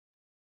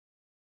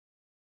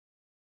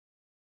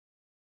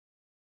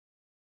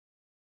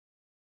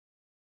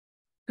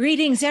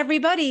Greetings,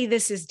 everybody.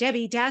 This is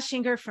Debbie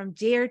Dachinger from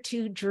Dare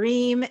to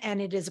Dream, and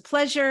it is a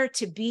pleasure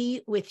to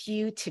be with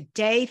you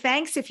today.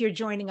 Thanks if you're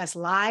joining us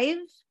live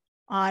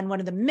on one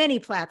of the many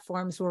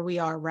platforms where we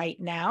are right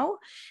now.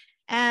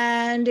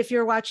 And if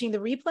you're watching the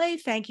replay,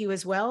 thank you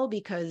as well,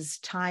 because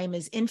time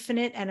is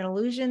infinite and an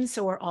illusion.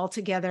 So we're all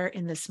together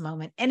in this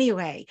moment.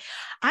 Anyway,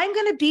 I'm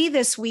going to be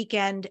this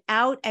weekend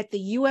out at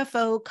the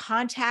UFO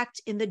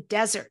Contact in the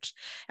Desert.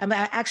 I'm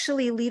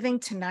actually leaving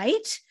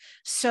tonight.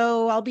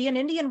 So I'll be in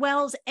Indian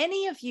Wells.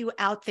 Any of you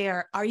out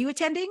there, are you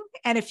attending?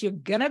 And if you're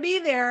going to be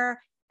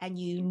there and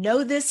you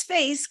know this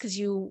face because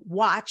you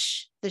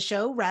watch the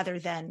show rather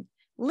than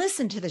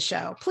listen to the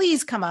show,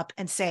 please come up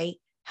and say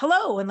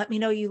hello and let me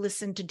know you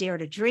listen to Dare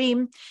to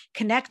Dream.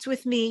 Connect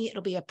with me.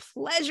 It'll be a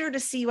pleasure to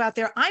see you out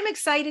there. I'm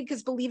excited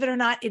because, believe it or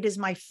not, it is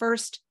my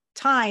first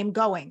time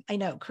going. I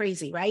know,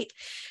 crazy, right?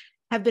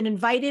 Have been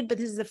invited, but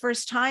this is the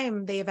first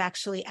time they have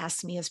actually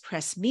asked me as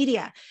press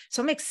media.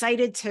 So I'm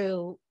excited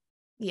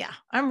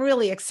I'm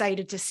really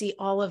excited to see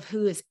all of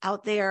who is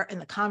out there in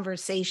the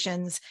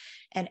conversations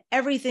and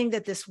everything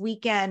that this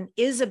weekend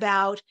is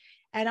about.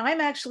 And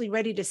I'm actually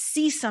ready to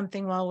see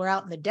something while we're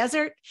out in the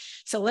desert.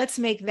 So let's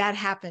make that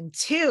happen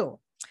too.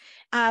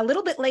 A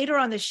little bit later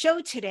on the show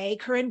today,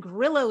 CORIN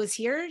GRILLO is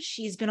here.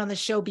 She's been on the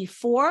show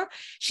before.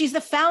 She's the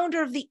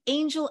founder of the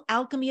Angel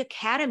Alchemy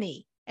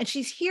Academy. And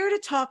she's here to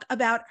talk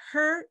about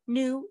her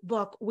new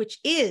book, which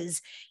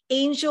is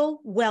Angel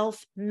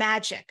Wealth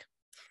Magic.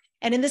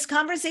 And in this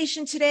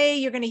conversation today,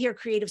 you're going to hear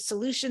creative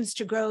solutions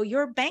to grow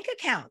your bank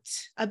account,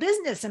 a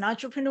business, an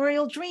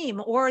entrepreneurial dream,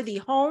 or the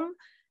home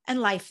and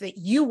life that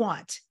you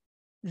want.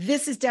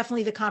 This is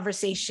definitely the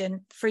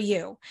conversation for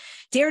you.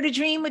 Dare to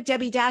Dream with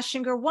Debbie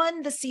Dachinger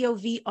won the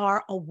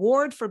COVR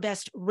Award for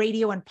Best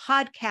Radio and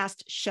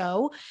Podcast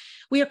Show.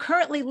 We are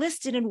currently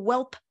listed in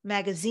Welp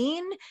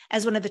magazine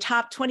as one of the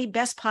top 20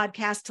 best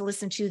podcasts to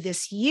listen to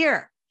this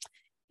year.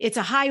 It's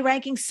a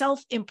high-ranking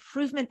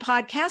self-improvement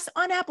podcast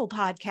on Apple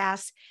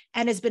Podcasts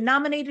and has been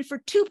nominated for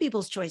 2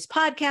 People's Choice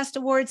Podcast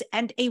Awards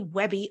and a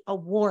Webby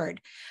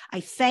Award. I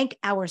thank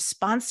our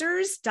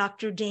sponsors,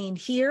 Dr. Dane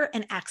here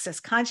and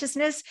Access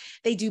Consciousness.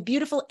 They do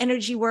beautiful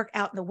energy work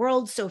out in the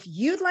world. So if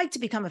you'd like to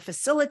become a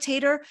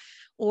facilitator,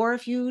 or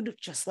if you'd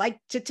just like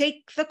to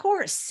take the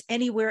course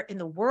anywhere in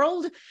the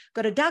world,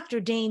 go to Dr.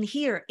 Dane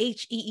here,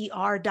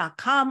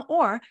 HEER.com,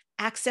 or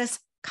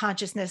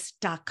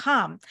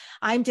accessconsciousness.com.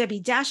 I'm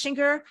Debbie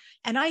Dachinger,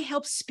 and I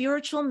help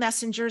spiritual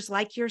messengers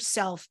like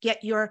yourself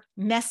get your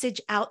message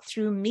out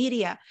through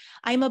media.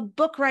 I'm a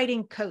book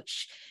writing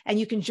coach, and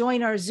you can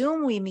join our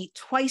Zoom. We meet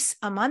twice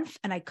a month,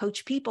 and I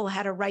coach people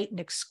how to write an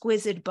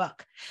exquisite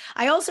book.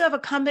 I also have a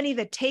company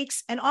that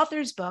takes an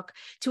author's book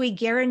to a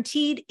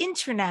guaranteed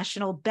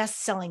international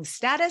best-selling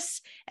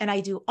status, and I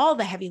do all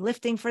the heavy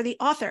lifting for the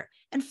author.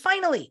 And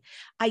finally,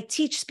 I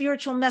teach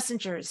spiritual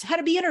messengers how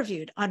to be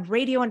interviewed on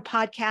radio and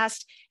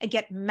podcast and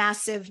get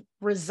massive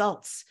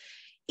results.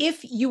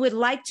 If you would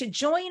like to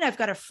join, I've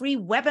got a free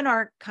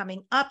webinar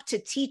coming up to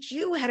teach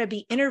you how to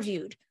be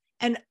interviewed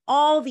and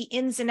all the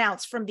ins and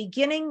outs from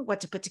beginning,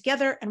 what to put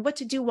together and what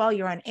to do while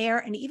you're on air,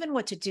 and even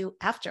what to do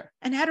after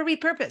and how to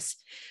repurpose.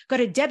 Go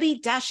to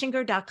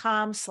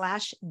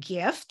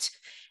debbiedachinger.com/gift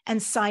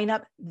and sign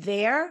up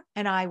there,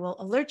 and I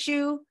will alert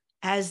you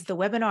as the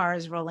webinar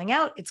is rolling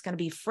out. It's going to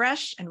be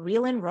fresh and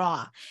real and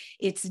raw.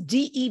 It's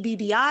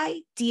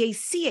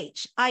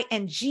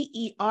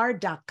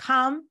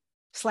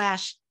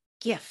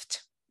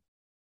DEBBIDACHINGER.com/gift.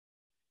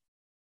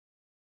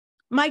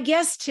 My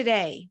guest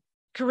today,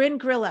 CORIN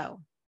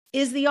GRILLO,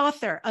 is the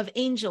author of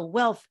Angel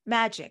Wealth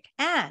Magic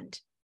and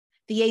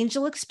The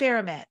Angel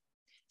Experiment.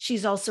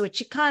 She's also a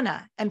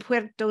Chicana and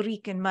Puerto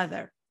Rican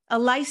mother, a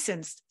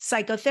licensed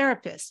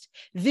psychotherapist,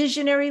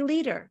 visionary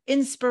leader,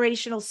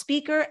 inspirational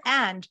speaker,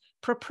 and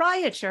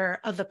proprietor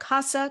of the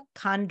Casa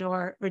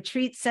Condor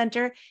Retreat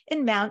Center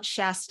in Mount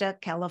Shasta,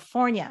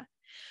 California.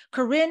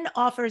 CORIN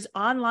offers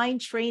online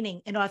training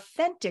in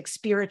authentic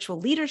spiritual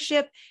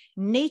leadership,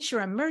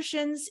 nature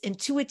immersions,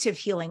 intuitive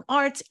healing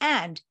arts,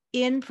 and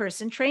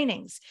in-person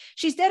trainings.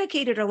 She's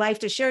dedicated her life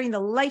to sharing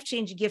the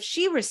life-changing gifts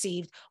she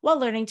received while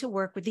learning to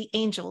work with the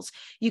angels.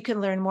 You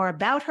can learn more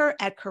about her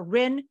at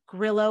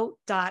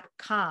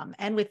CORINGRILLO.com.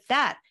 And with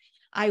that,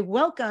 I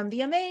welcome the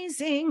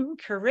amazing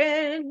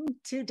CORIN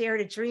to Dare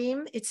to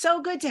Dream. It's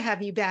so good to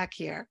have you back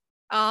here.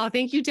 Oh,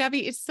 thank you,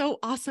 Debbie. It's so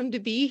awesome to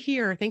be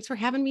here. Thanks for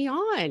having me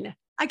on.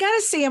 I got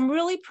to say, I'm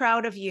really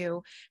proud of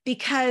you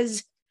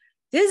because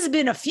this has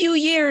been a few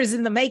years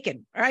in the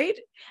making, right?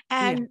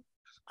 And yeah.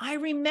 I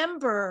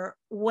remember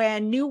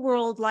when New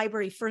World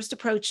Library first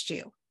approached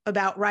you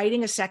about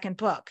writing a second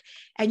book,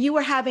 and you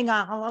were having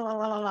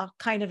a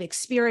kind of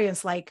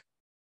experience like,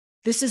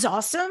 this is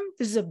awesome.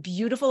 This is a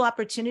beautiful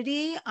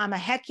opportunity. I'm a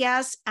heck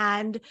yes.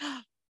 And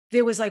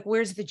there was like,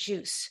 where's the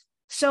juice?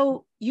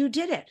 So you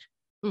did it.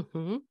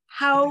 Mm-hmm.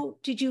 How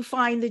did you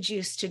find the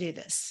juice to do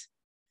this?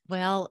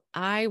 Well,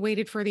 I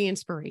waited for the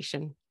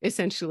inspiration,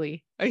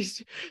 essentially.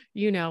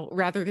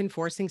 Rather than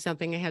forcing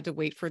something, I had to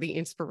wait for the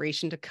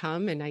inspiration to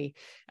come. And I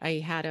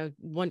had a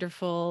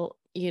wonderful,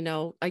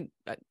 I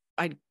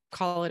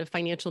call it a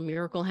financial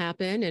miracle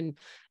happen.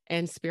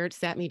 And Spirit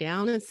sat me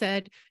down and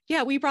said,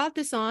 yeah, we brought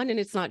this on, and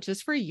it's not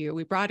just for you.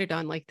 We brought it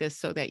on like this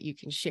so that you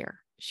can share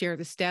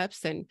the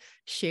steps and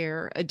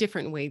share a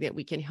different way that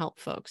we can help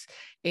folks.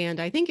 And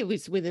I think it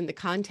was within the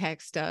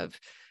context of,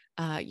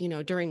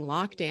 during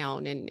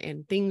lockdown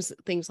and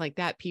things like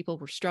that, people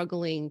were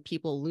struggling,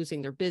 people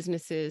losing their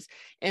businesses.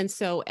 And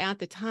so at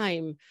the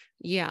time,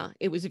 yeah,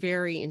 it was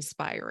very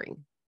inspiring.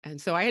 And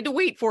so I had to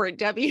wait for it,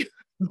 Debbie.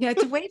 You had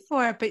to wait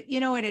for it, but you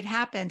know what, it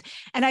happened.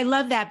 And I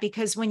love that,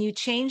 because when you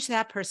change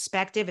that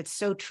perspective, it's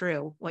so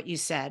true what you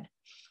said.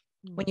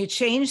 When you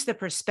change the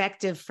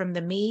perspective from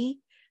the me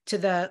to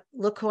the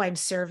look who I'm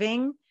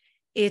serving,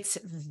 it's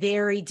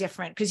very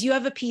different, because you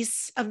have a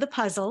piece of the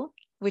puzzle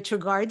which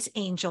regards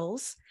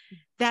angels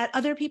that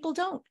other people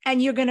don't.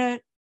 And you're going to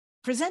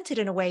present it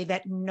in a way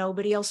that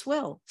nobody else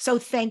will. So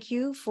thank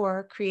you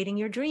for creating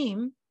your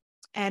dream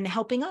and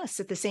helping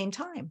us at the same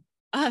time.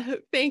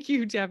 Thank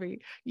you,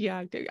 Debbie.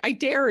 Yeah, I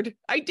dared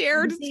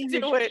to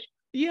do it.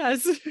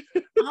 Yes.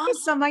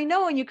 Awesome. I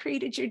know. And you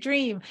created your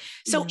dream.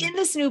 So in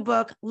this new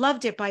book,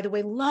 loved it, by the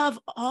way, love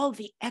all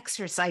the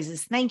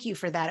exercises. Thank you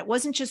for that. It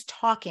wasn't just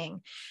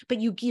talking, but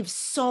you give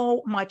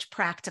so much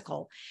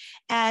practical.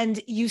 And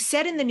you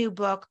said in the new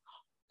book,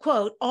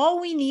 quote,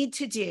 all we need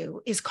to do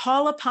is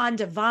call upon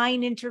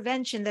divine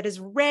intervention that is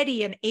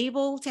ready and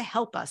able to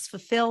help us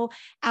fulfill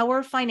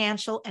our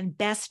financial and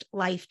best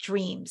life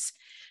dreams.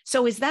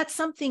 So is that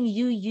something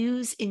you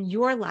use in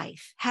your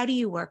life? How do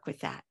you work with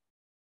that?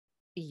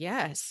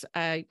 Yes,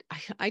 I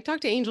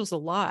talk to angels a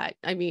lot.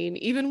 I mean,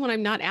 even when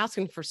I'm not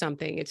asking for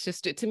something, it's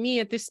just, to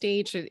me at this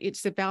stage,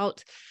 it's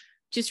about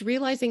just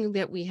realizing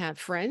that we have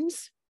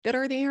friends that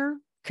are there,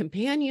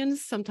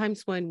 companions,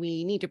 sometimes when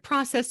we need to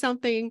process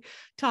something,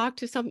 talk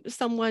to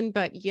someone.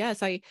 But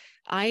yes, I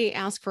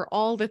ask for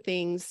all the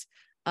things.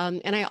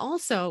 And I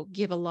also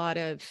give a lot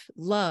of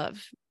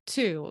love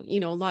too, a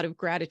lot of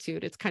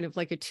gratitude. It's kind of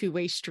like a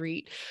two-way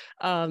street.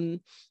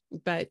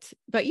 But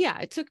yeah,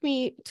 it took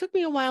me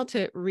a while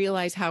to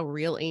realize how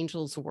real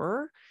angels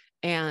were,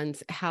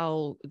 and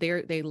how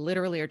they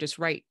literally are just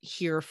right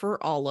here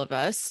for all of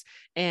us.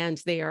 And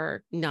they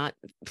are not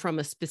from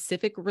a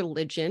specific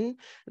religion.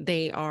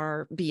 They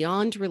are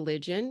beyond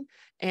religion,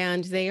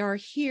 and they are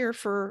here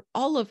for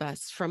all of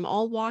us from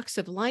all walks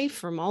of life,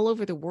 from all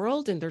over the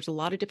world. And there's a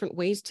lot of different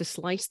ways to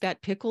slice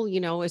that pickle,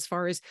 as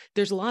far as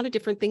there's a lot of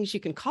different things you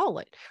can call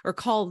it or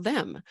call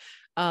them.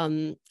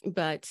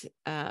 But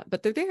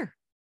they're there.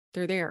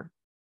 They're there.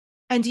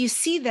 And do you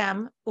see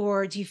them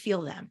or do you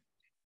feel them?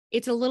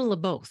 It's a little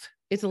of both.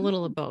 It's a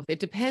little of both. It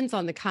depends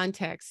on the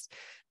context.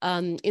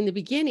 In the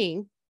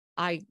beginning,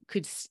 I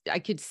could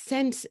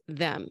sense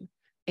them,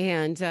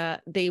 and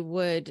they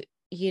would,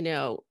 in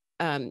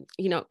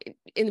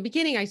the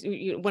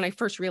beginning, when I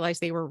first realized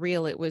they were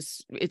real,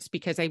 it's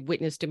because I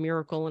witnessed a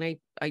miracle, and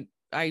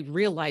I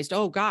realized,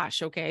 oh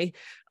gosh, okay,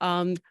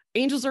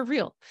 angels are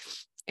real.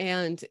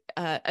 And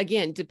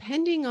again,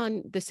 depending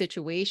on the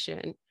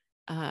situation,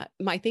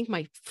 I think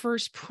my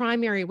first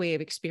primary way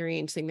of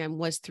experiencing them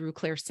was through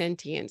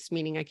clairsentience,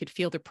 meaning I could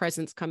feel the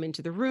presence come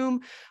into the room,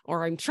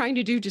 or I'm trying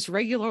to do just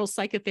regular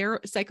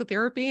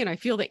psychotherapy, and I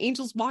feel the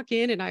angels walk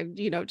in, and I'm,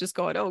 just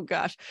going, oh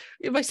gosh,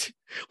 what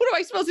am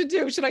I supposed to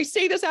do? Should I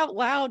say this out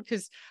loud?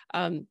 Because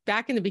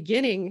back in the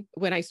beginning,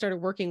 when I started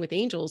working with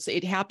angels,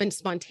 it happened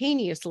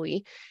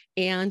spontaneously,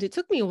 and it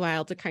took me a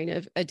while to kind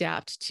of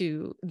adapt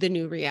to the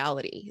new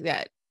reality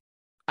that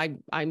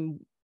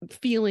I'm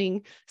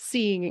feeling,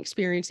 seeing,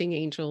 experiencing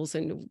angels,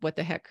 and what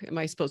the heck am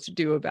I supposed to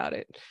do about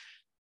it?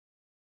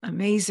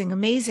 Amazing,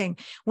 amazing.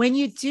 When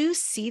you do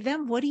see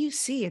them, what do you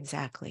see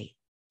exactly?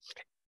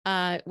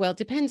 Well, it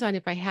depends on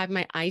if I have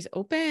my eyes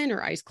open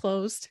or eyes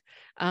closed.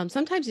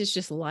 Sometimes it's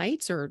just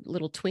lights or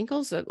little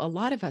twinkles. A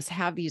lot of us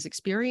have these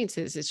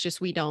experiences. It's just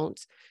we don't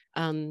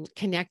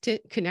connect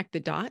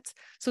the dots.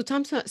 So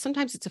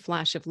sometimes it's a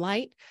flash of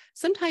light.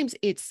 Sometimes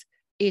it's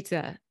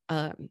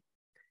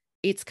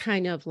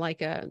kind of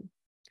like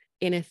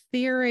an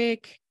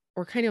etheric,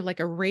 or kind of like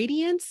a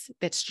radiance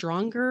that's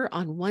stronger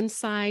on one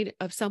side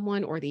of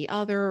someone or the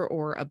other,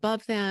 or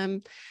above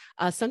them.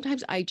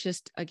 Sometimes I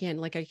just, again,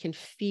 like I can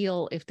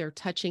feel if they're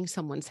touching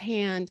someone's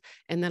hand,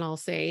 and then I'll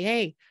say,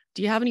 hey,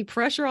 do you have any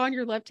pressure on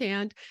your left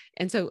hand?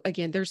 And so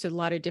again, there's a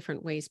lot of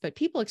different ways, but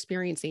people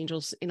experience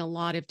angels in a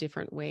lot of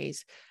different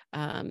ways.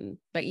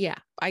 But yeah,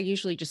 I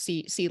usually just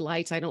see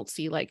lights. I don't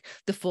see like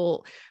the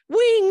full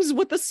wings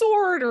with the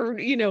sword or,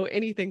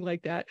 anything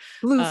like that.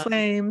 Blue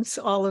flames,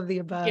 all of the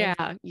above.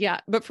 Yeah.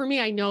 But for me,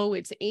 I know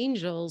it's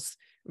angels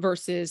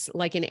versus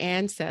like an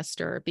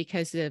ancestor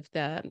because of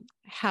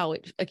how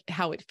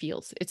it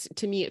feels.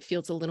 To me, it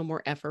feels a little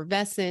more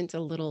effervescent, a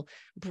little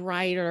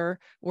brighter,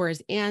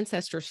 whereas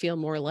ancestors feel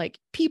more like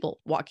people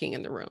walking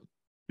in the room.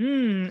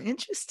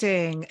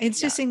 Interesting.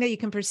 Interesting that you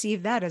can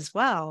perceive that as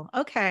well.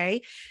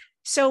 Okay.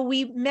 So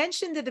we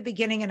mentioned at the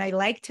beginning, and I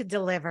like to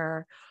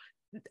deliver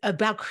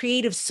about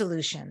creative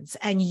solutions,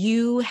 and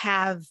you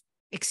have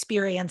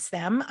experience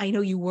them. I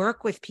know you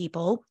work with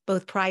people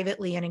both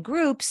privately and in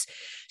groups.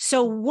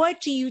 So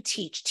what do you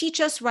teach? Teach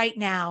us right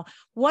now.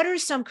 What are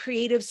some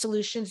creative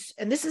solutions?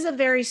 And this is a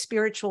very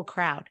spiritual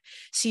crowd.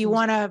 So you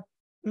want to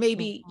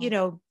maybe,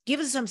 give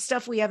us some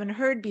stuff we haven't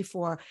heard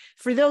before.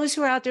 For those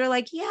who are out there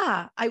like,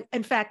 yeah,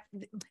 in fact,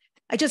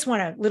 I just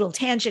want a little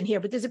tangent here,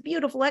 but there's a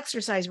beautiful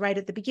exercise right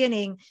at the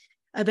beginning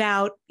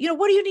about,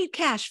 what do you need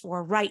cash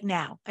for right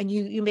now? And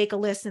you make a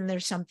list and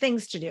there's some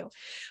things to do.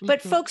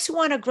 But folks who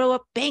want to grow a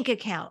bank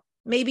account,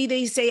 maybe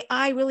they say,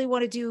 I really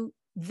want to do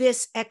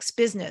this X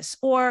business,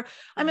 or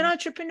I'm an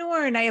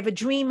entrepreneur and I have a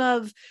dream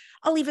of,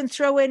 I'll even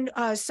throw in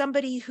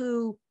somebody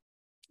who,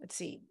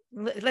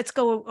 let's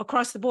go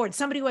across the board,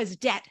 somebody who has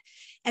debt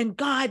and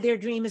God, their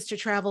dream is to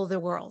travel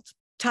the world.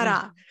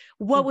 Ta-da.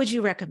 What would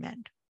you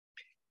recommend?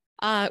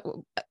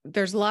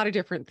 There's a lot of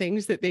different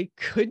things that they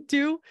could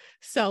do.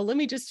 So let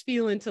me just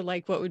feel into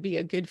like what would be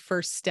a good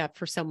first step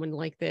for someone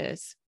like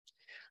this.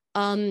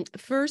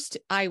 First,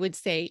 I would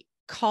say,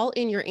 call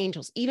in your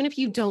angels. Even if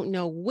you don't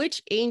know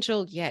which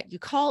angel yet, you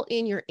call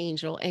in your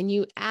angel and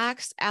you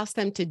ask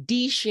them to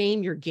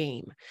de-shame your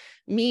game.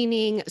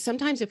 Meaning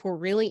sometimes if we're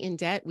really in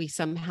debt, we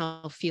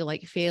somehow feel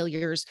like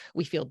failures,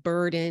 we feel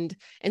burdened.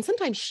 And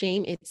sometimes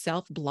shame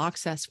itself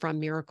blocks us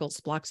from miracles,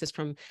 blocks us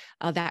from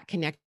that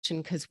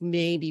connection because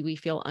maybe we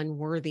feel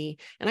unworthy.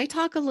 And I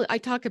talk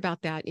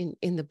about that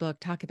in the book,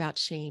 talk about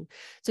shame.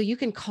 So you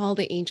can call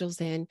the angels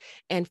in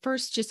and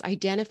first just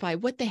identify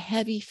what the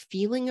heavy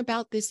feeling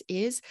about this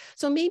is.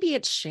 So maybe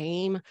it's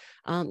shame,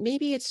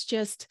 maybe it's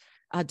just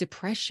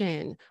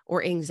depression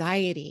or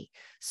anxiety.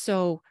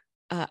 So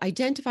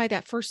identify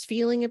that first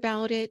feeling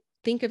about it.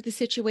 Think of the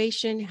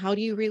situation. How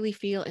do you really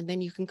feel? And then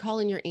you can call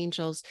in your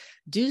angels,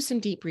 do some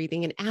deep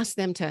breathing and ask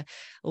them to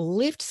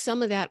lift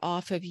some of that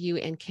off of you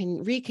and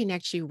can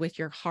reconnect you with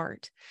your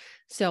heart.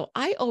 So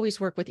I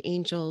always work with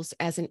angels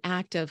as an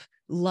act of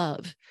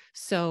love.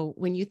 So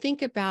when you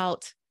think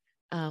about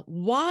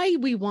why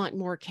we want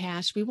more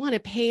cash, we want to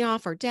pay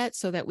off our debt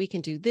so that we can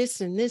do this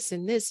and this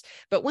and this.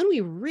 But when we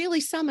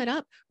really sum it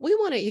up, we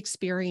want to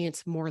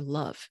experience more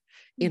love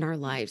in our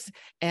lives.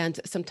 And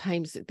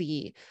sometimes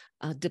the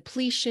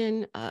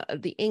depletion,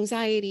 the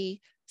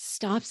anxiety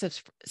stops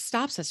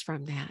us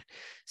from that.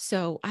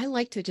 So I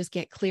like to just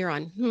get clear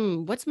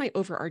on, what's my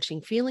overarching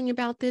feeling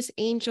about this?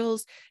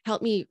 Angels,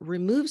 help me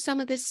remove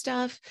some of this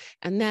stuff.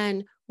 And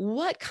then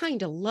what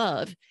kind of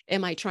love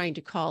am I trying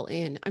to call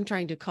in? I'm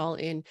trying to call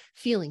in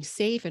feeling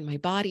safe in my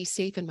body,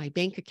 safe in my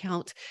bank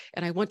account,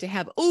 and I want to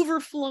have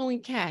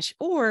overflowing cash.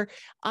 Or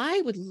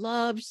I would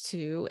love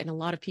to, and a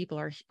lot of people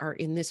are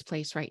in this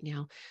place right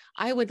now,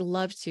 I would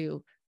love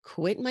to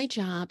quit my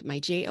job, my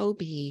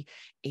job,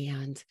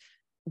 and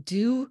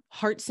do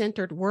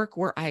heart-centered work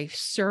where I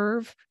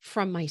serve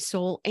from my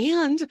soul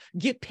and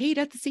get paid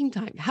at the same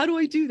time. How do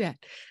I do that?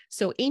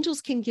 So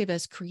angels can give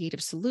us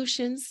creative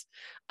solutions,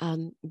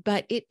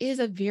 but it is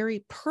a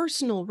very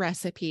personal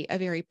recipe, a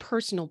very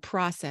personal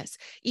process.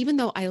 Even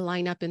though I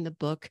line up in the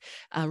book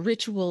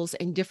rituals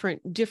and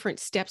different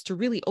steps to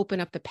really open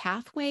up the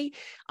pathway,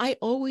 I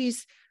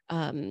always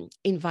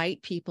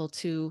invite people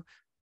to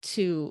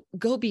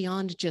go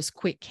beyond just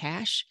quick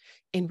cash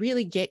and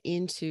really get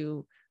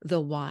into the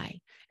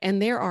why. And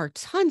there are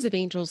tons of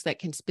angels that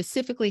can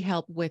specifically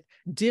help with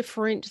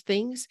different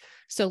things.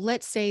 So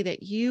let's say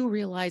that you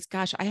realize,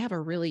 gosh, I have a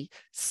really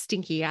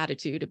stinky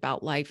attitude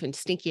about life and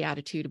stinky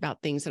attitude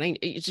about things. And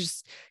it's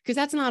just because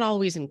that's not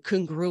always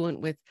congruent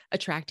with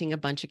attracting a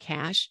bunch of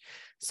cash.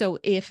 So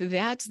if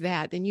that's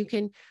that, then you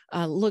can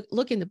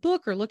look in the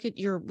book or look at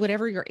your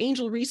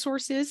angel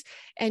resources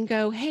and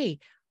go, hey,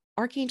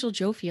 Archangel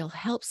Jophiel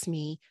helps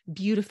me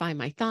beautify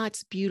my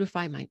thoughts,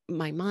 beautify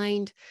my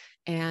mind.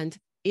 And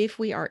if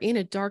we are in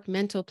a dark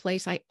mental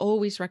place, I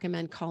always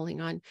recommend calling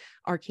on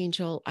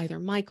Archangel, either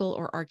Michael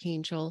or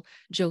Archangel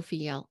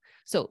Jophiel.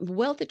 So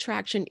wealth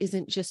attraction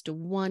isn't just a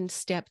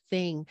one-step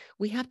thing.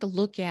 We have to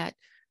look at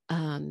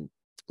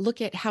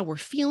how we're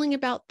feeling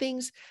about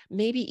things,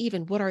 maybe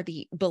even what are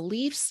the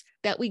beliefs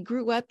that we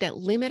grew up that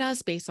limit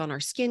us based on our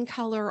skin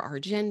color,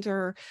 our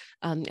gender,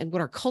 and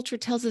what our culture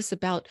tells us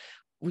about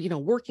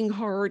working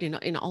hard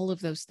and all of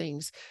those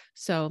things.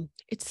 So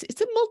it's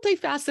a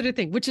multifaceted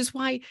thing, which is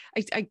why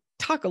I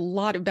talk a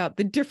lot about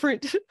the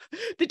different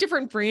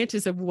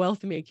branches of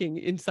wealth making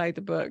inside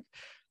the book.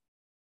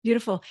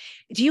 Beautiful.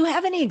 Do you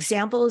have any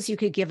examples you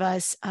could give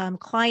us,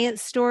 client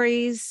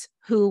stories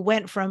who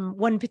went from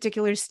one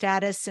particular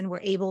status and were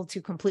able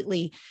to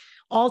completely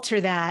alter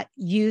that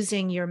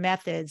using your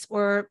methods,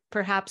 or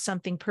perhaps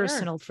something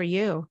personal for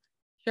you?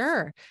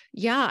 Sure.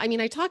 Yeah. I mean,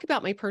 I talk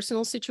about my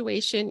personal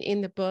situation in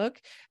the book,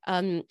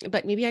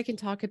 but maybe I can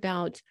talk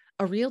about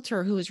a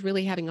realtor who was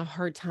really having a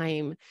hard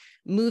time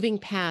moving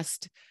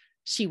past.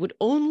 She would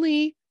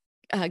only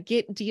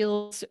get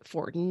deals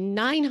for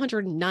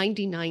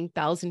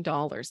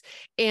 $999,000.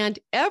 And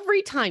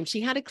every time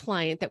she had a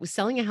client that was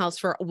selling a house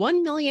for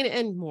 $1 million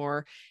and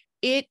more,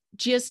 it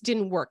just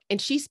didn't work.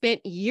 And she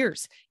spent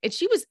years, and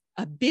she was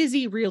a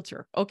busy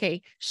realtor.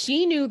 Okay.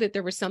 She knew that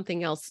there was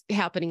something else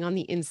happening on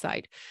the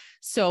inside.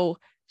 So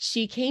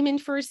she came in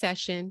for a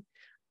session.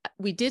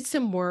 we did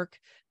some work.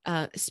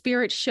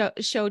 Spirit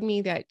showed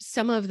me that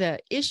some of the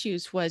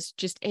issues was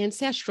just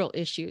ancestral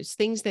issues,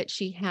 things that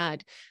she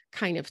had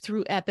kind of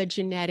through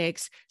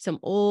epigenetics, some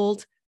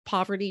old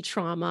poverty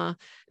trauma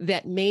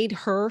that made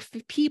her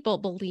people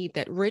believe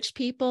that rich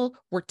people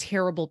were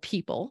terrible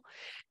people.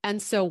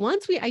 And so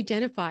once we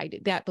identified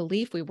that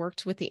belief, we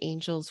worked with the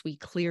angels, we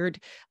cleared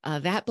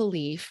that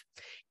belief.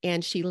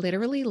 And she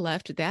literally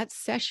left that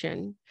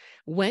session,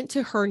 went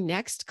to her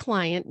next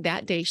client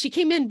that day. She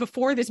came in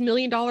before this $1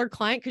 million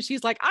client because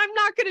she's like, I'm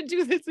not going to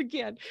do this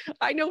again.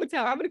 I know it's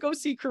how I'm going to go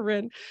see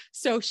Corinne.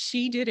 So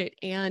she did it.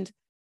 And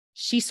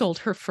she sold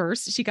her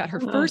first. She got her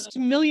first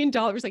 $1 million.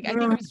 Like I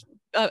think it was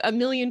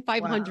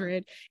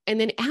 1,500,000.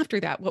 And then after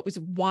that, what was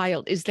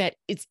wild is that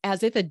it's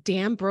as if a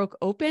dam broke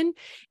open.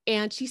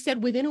 And she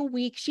said within a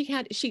week,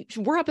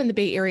 we're up in the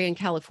Bay Area in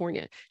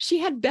California. She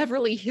had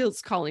Beverly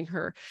Hills calling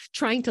her,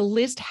 trying to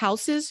list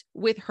houses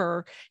with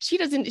her. She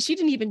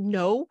didn't even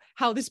know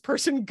how this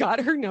person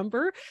got her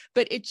number,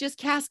 but it just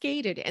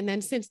cascaded. And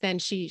then since then,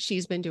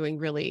 she's been doing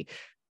really,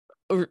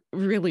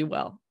 really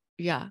well.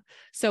 Yeah.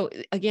 So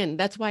again,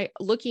 that's why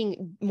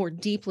looking more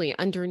deeply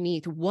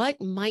underneath what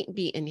might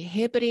be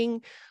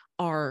inhibiting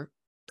our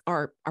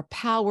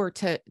power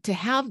to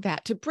have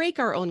that, to break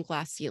our own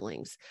glass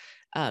ceilings.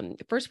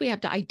 First, we have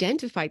to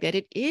identify that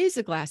it is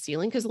a glass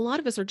ceiling, because a lot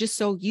of us are just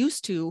so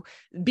used to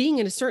being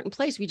in a certain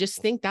place. We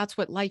just think that's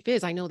what life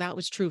is. I know that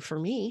was true for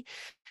me.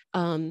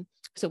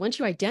 So once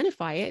you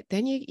identify it,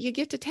 then you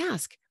get to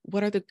task.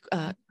 What are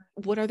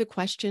the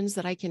questions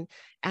that I can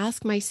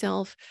ask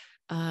myself?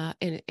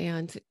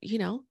 And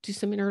do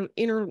some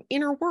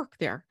inner work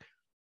there.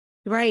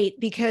 Right.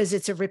 Because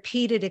it's a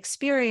repeated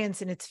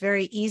experience, and it's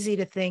very easy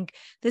to think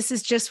this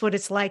is just what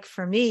it's like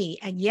for me.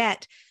 And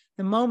yet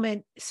the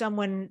moment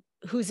someone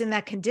who's in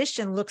that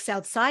condition looks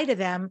outside of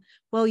them,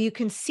 well, you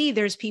can see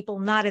there's people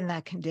not in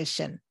that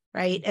condition.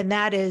 Right. And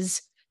that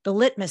is the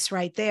litmus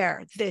right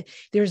there.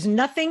 There's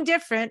nothing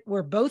different.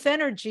 We're both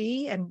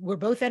energy, and we're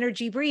both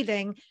energy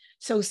breathing.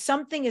 So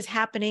something is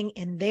happening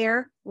in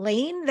their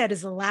lane that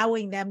is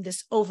allowing them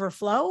this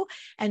overflow,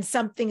 and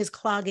something is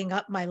clogging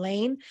up my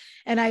lane.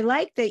 And I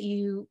like that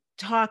you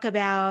talk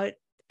about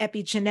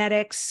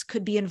epigenetics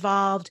could be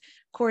involved,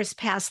 of course,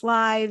 past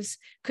lives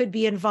could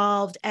be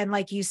involved. And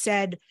like you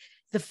said,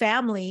 the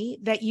family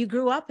that you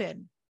grew up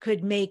in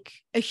could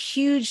make a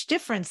huge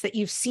difference, that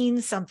you've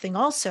seen something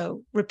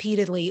also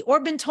repeatedly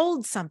or been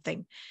told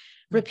something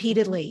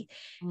repeatedly.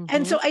 Mm-hmm.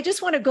 And so I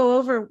just want to go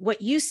over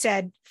what you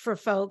said for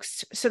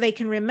folks so they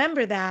can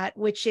remember that,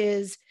 which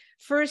is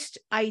first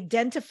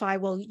identify,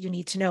 well, you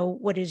need to know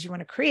what it is you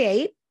want to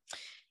create.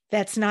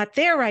 That's not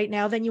there right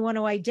now. Then you want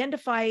to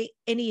identify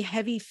any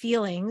heavy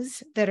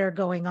feelings that are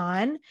going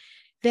on.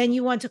 Then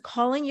you want to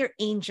call in your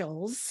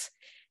angels.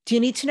 Do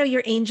you need to know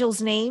your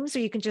angels' names, or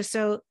you can just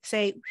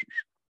say,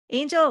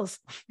 angels.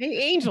 Hey,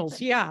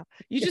 angels. Yeah.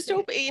 You just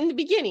open in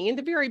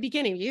the very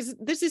beginning, because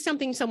this is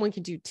something someone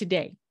can do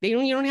today. You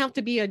don't have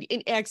to be an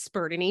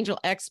angel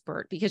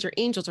expert, because your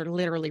angels are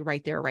literally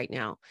right there right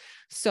now.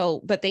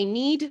 So, but they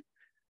need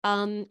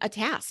a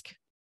task.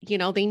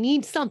 They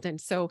need something.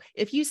 So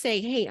if you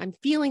say, hey, I'm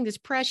feeling this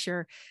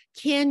pressure,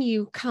 can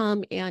you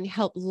come and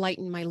help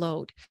lighten my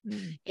load?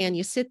 And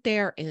you sit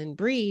there and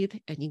breathe,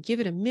 and you give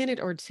it a minute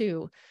or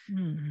two.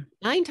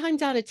 9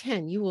 times out of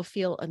 10, you will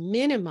feel a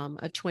minimum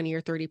of 20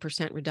 or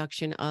 30%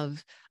 reduction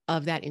of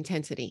that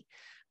intensity.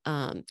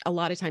 A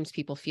lot of times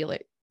people feel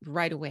it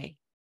right away.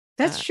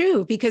 That's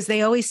true, because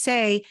they always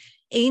say,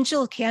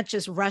 angel can't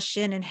just rush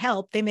in and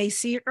help. They may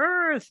see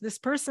Earth, this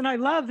person I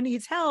love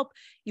needs help.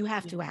 You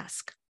have to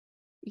ask.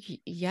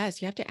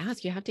 Yes, you have to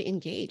ask, you have to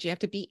engage, you have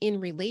to be in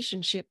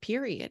relationship,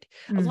 period.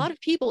 A lot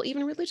of people,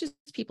 even religious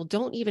people,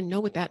 don't even know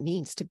what that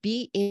means, to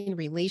be in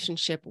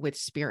relationship with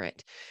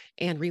spirit.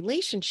 And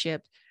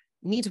relationship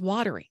needs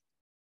watering,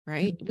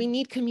 right? We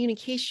need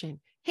communication.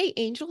 Hey,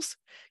 angels,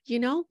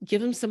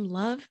 give them some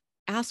love,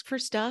 ask for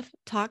stuff,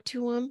 talk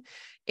to them.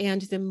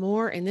 And the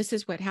more, and this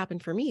is what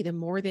happened for me, the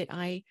more that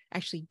I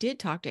actually did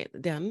talk to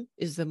them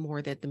is the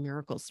more that the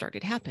miracles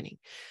started happening.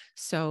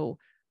 So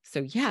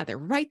yeah, they're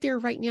right there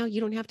right now. You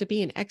don't have to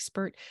be an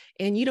expert,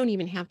 and you don't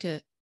even have to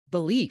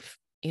believe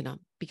in them,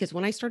 because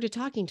when I started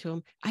talking to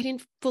them, I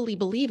didn't fully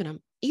believe in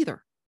them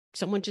either.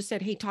 Someone just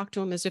said, hey, talk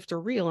to them as if they're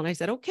real. And I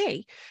said,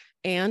 okay.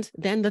 And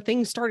then the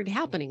things started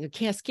happening. A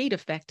cascade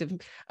effect of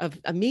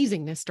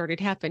amazingness started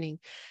happening.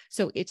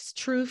 So it's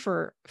true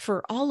for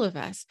all of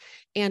us.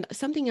 And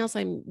something else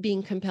I'm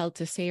being compelled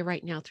to say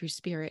right now through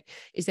spirit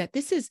is that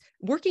this is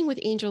working with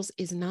angels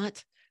is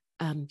not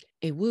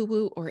a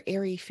woo-woo or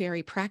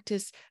airy-fairy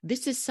practice.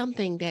 This is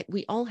something that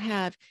we all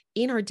have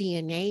in our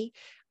DNA.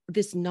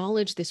 This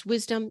knowledge, this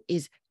wisdom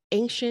is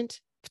ancient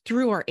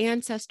through our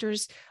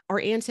ancestors. Our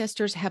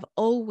ancestors have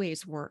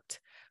always worked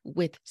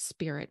with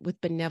spirit, with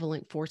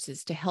benevolent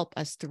forces to help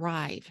us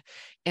thrive.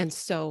 And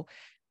so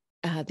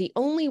the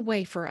only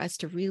way for us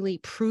to really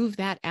prove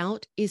that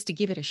out is to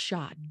give it a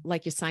shot,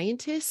 like a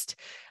scientist.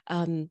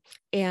 And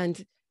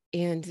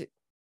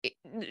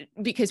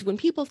because when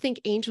people think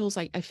angels,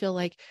 I feel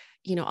like,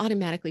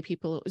 automatically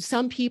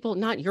some people,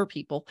 not your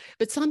people,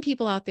 but some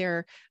people out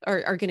there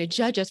are going to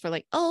judge us for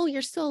like, oh,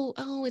 it's so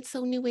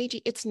new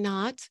agey. It's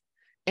not.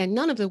 And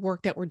none of the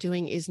work that we're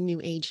doing is new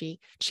agey.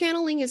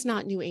 Channeling is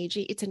not new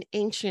agey. It's an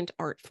ancient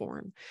art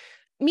form.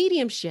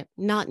 Mediumship,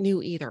 not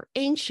new either.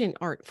 Ancient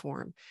art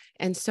form.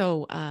 And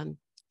so,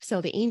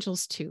 so the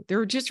angels too,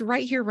 they're just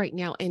right here, right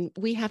now. And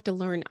we have to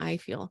learn, I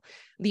feel,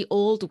 the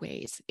old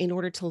ways in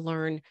order to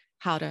learn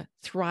how to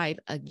thrive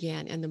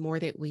again. And the more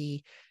that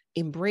we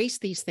embrace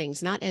these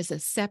things, not as a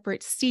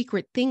separate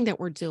secret thing that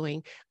we're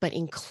doing, but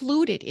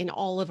include it in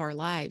all of our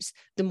lives,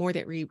 the more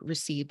that we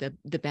receive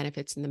the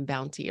benefits and the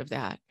bounty of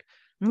that.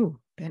 Ooh,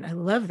 and I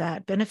love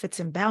that. Benefits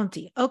and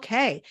bounty.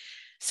 Okay.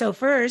 So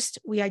first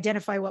we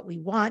identify what we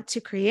want to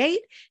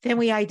create. Then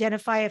we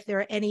identify if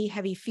there are any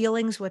heavy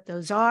feelings, what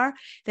those are.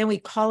 Then we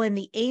call in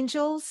the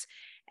angels.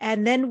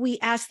 And then we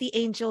ask the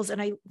angels,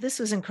 and this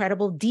was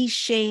incredible,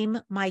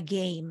 de-shame my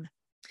game.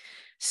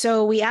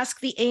 So we ask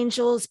the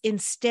angels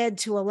instead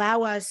to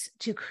allow us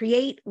to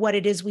create what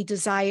it is we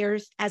desire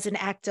as an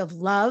act of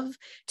love,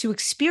 to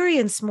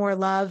experience more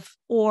love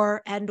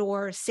or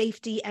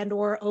safety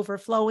or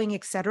overflowing,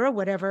 etc.,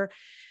 whatever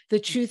the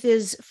truth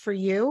is for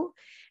you.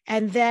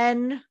 And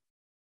then,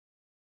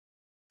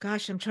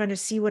 gosh, I'm trying to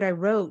see what I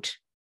wrote.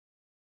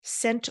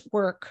 Sent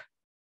work.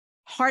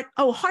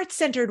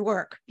 Heart-centered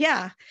work.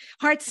 Yeah,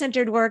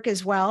 heart-centered work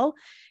as well.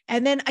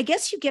 And then I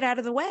guess you get out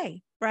of the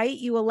way, right?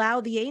 You allow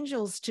the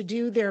angels to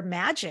do their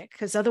magic,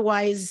 because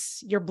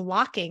otherwise you're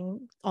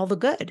blocking all the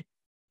good.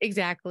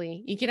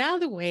 Exactly. You get out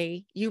of the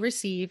way, you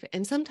receive,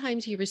 and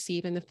sometimes you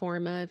receive in the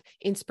form of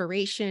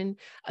inspiration.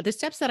 The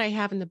steps that I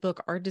have in the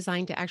book are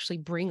designed to actually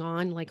bring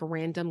on like a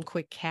random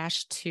quick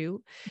cash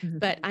too. Mm-hmm.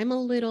 But I'm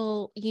a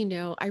little,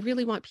 I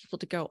really want people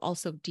to go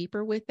also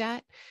deeper with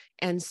that.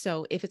 And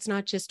so if it's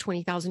not just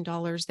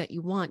 $20,000 that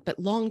you want, but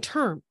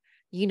long-term,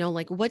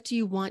 like what do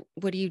you want?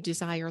 What do you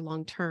desire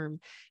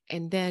long-term?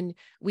 And then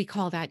we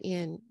call that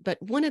in.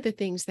 But one of the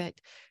things that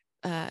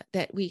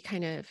we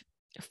kind of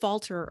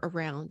falter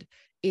around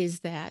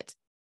is that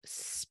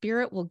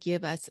spirit will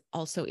give us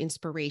also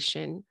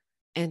inspiration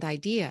and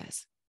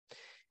ideas.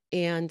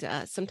 And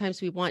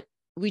sometimes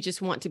we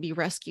just want to be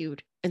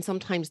rescued. And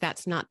sometimes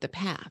that's not the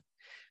path.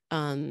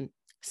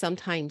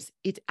 Sometimes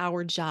it's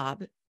our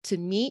job to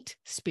meet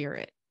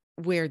spirit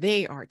where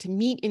they are, to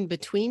meet in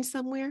between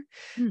somewhere.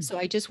 So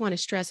I just want to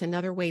stress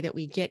another way that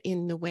we get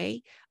in the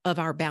way of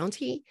our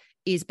bounty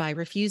is by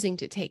refusing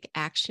to take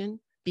action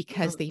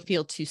because they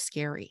feel too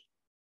scary.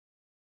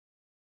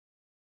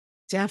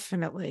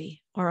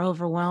 Definitely. Or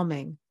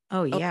overwhelming.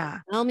 Oh, yeah.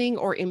 Overwhelming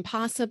or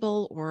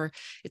impossible, or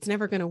it's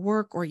never going to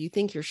work, or you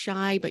think you're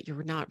shy, but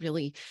you're not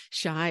really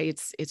shy.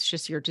 It's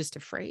just, you're just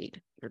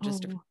afraid. You're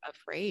just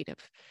afraid of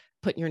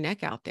putting your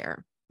neck out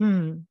there.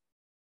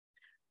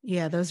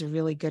 Yeah, those are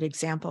really good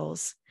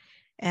examples.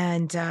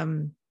 And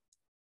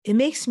it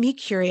makes me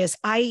curious.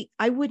 I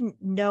wouldn't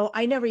know.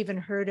 I never even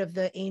heard of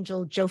the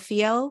angel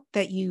Jophiel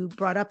that you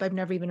brought up. I've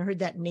never even heard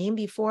that name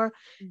before.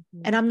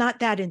 Mm-hmm. And I'm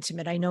not that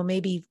intimate. I know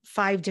maybe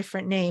 5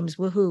 different names.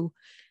 Woohoo.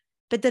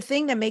 But the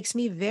thing that makes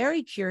me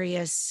very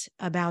curious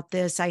about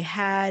this, I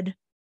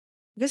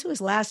guess it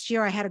was last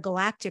year, I had a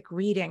galactic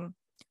reading.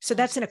 So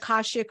that's an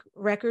Akashic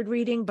record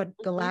reading, but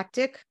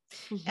galactic.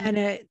 Mm-hmm. And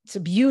it's a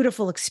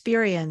beautiful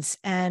experience.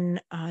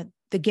 And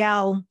the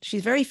gal,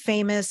 she's very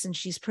famous and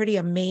she's pretty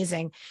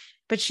amazing.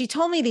 But she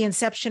told me the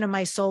inception of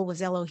my soul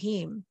was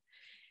Elohim.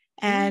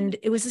 And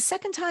it was the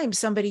second time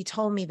somebody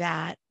told me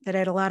that I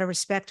had a lot of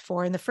respect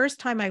for. And the first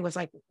time I was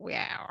like,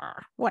 yeah,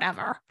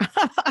 whatever.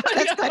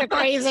 That's kind of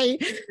crazy.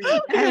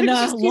 And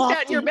just keep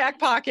that in your back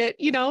pocket.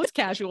 It's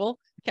casual,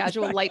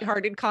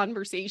 lighthearted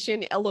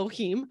conversation.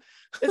 Elohim.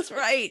 That's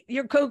right.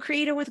 You're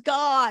co-creator with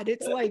God.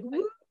 It's like,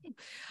 woo.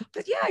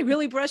 But yeah, I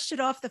really brushed it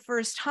off the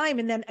first time.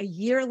 And then a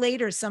year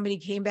later, somebody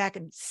came back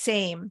and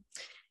same.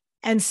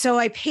 And so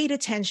I paid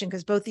attention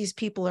because both these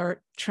people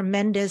are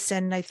tremendous.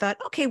 And I thought,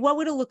 okay, what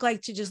would it look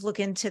like to just look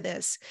into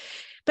this?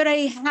 But I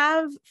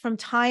have from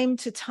time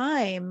to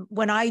time,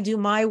 when I do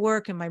my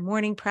work and my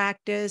morning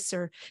practice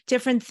or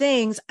different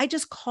things, I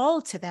just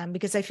call to them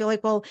because I feel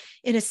like, well,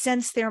 in a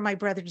sense, they're my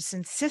brothers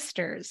and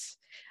sisters.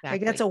 Exactly.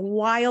 Like that's a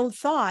wild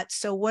thought.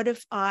 So what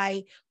if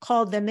I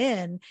called them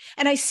in?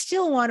 And I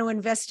still want to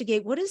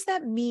investigate, what does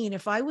that mean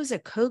if I was a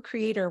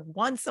co-creator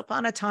once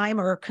upon a time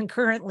or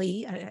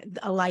concurrently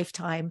a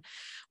lifetime?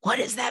 What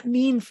does that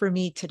mean for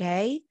me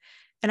today?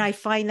 And I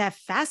find that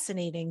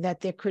fascinating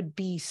that there could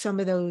be some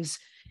of those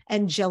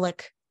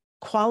angelic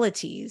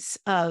qualities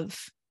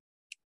of,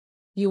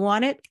 you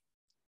want it,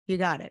 you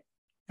got it,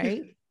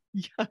 right?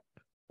 Yeah.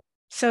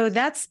 So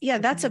that's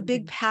a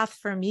big path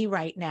for me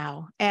right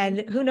now.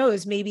 And who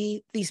knows,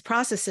 maybe these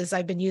processes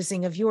I've been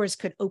using of yours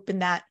could open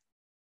that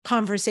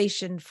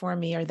conversation for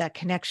me or that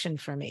connection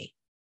for me.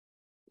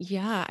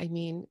 Yeah. I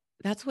mean,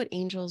 that's what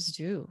angels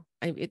do.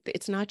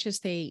 It's not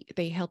just they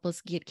help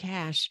us get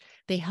cash.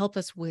 They help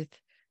us with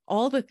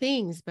all the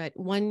things. But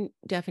one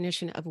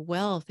definition of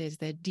wealth is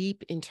the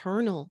deep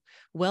internal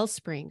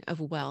wellspring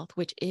of wealth,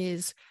 which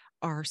is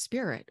our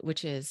spirit,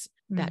 which is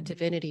that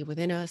divinity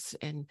within us,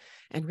 and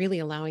really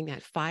allowing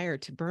that fire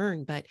to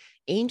burn. But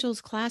angels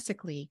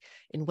classically,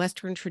 in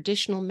Western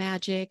traditional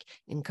magic,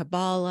 in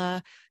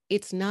Kabbalah,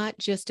 it's not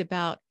just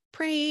about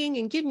praying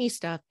and give me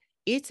stuff.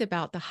 It's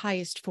about the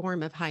highest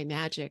form of high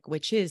magic,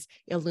 which is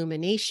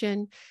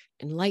illumination,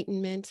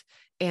 enlightenment,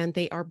 and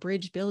they are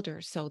bridge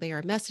builders. So they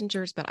are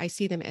messengers, but I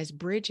see them as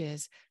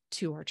bridges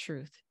to our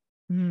truth,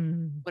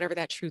 whatever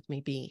that truth may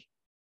be.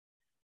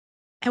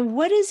 And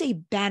what is a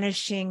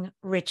banishing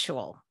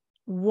ritual?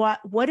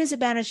 What is a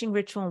banishing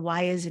ritual and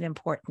why is it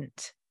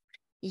important?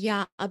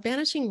 Yeah, a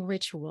banishing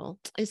ritual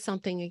is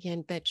something,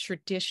 again, that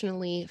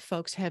traditionally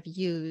folks have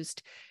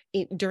used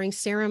during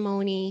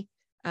ceremony.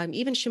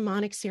 Even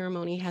shamanic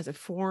ceremony has a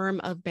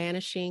form of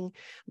banishing,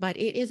 but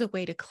it is a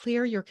way to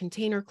clear your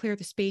container, clear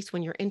the space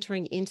when you're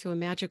entering into a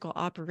magical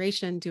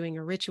operation, doing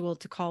a ritual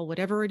to call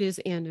whatever it is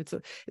in. It's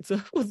a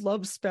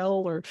love spell,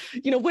 or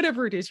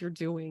whatever it is you're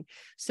doing.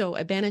 So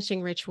a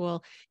banishing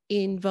ritual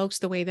invokes,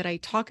 the way that I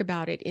talk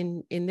about it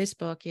in this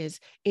book, is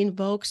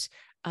invokes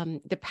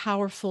the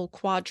powerful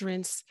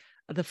quadrants,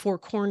 the four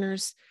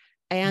corners,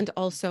 and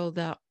also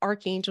the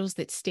archangels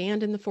that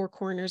stand in the four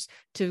corners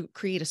to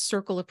create a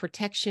circle of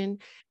protection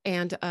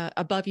and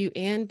above you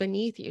and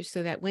beneath you,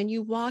 so that when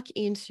you walk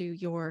into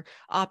your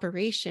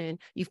operation,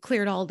 you've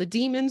cleared all the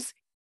demons,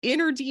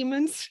 inner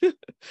demons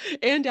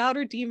and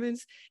outer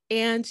demons.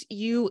 And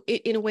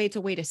in a way, it's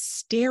a way to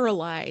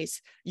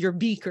sterilize your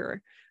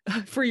beaker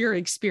for your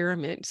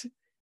experiment.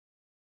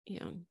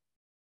 Yeah.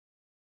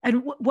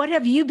 And what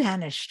have you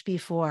banished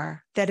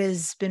before that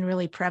has been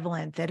really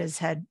prevalent, that has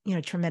had,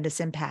 tremendous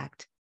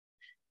impact?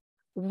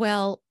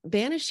 Well,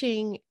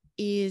 banishing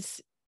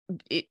it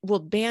will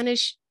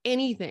banish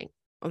anything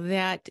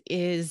that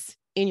is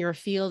in your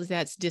field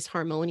that's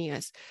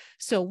disharmonious.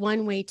 So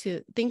one way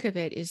to think of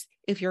it is,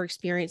 if you're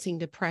experiencing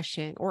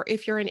depression, or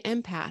if you're an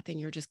empath and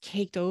you're just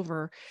caked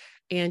over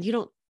and you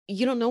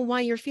don't know why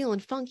you're feeling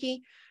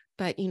funky,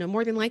 but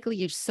more than likely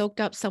you've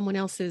soaked up someone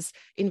else's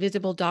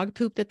invisible dog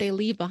poop that they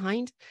leave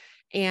behind.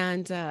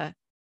 And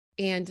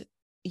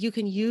you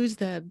can use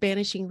the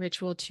banishing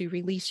ritual to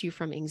release you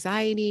from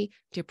anxiety,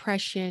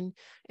 depression,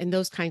 and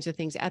those kinds of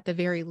things at the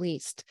very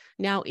least.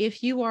 Now,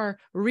 if you are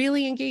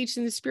really engaged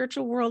in the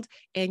spiritual world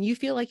and you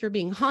feel like you're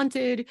being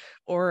haunted,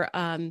 or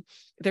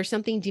there's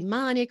something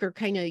demonic or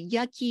kind of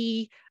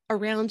yucky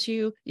around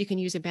you, you can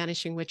use a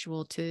banishing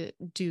ritual to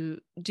do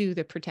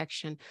the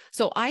protection.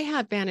 So I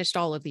have banished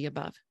all of the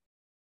above.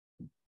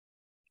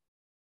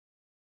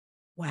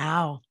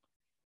 Wow.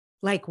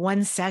 Like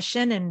one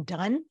session and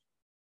done?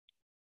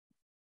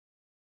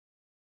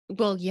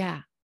 Well,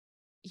 yeah,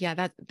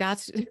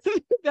 that's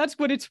that's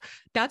what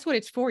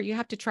it's for. You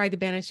have to try the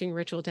banishing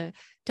ritual to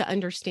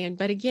understand.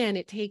 But again,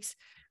 it takes,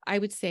 I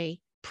would say,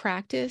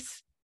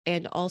 practice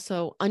and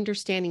also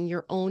understanding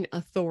your own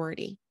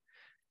authority.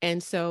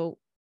 And so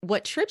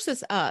what trips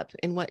us up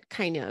and what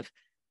kind of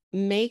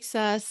makes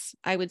us,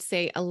 I would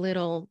say, a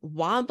little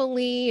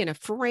wobbly and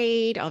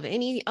afraid of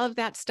any of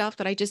that stuff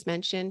that I just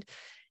mentioned,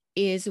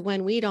 is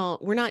when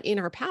we're not in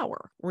our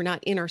power, we're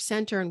not in our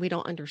center, and we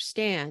don't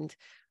understand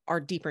our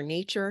deeper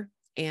nature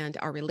and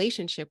our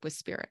relationship with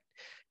spirit.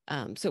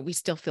 So we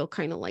still feel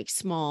kind of like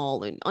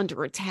small and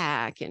under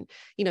attack. And,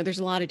 there's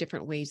a lot of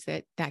different ways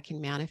that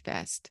can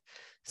manifest.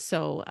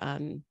 So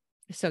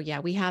yeah,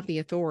 we have the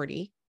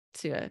authority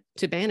to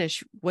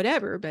banish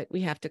whatever, but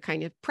we have to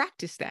kind of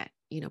practice that,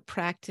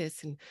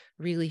 practice and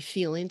really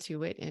feel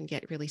into it and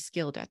get really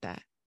skilled at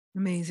that.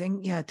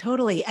 Amazing. Yeah,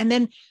 totally. And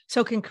then,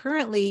 so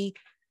concurrently,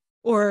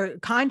 or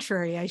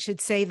contrary, I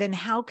should say, then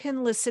how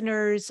can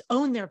listeners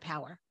own their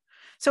power?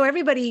 So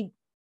everybody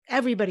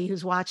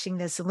who's watching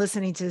this and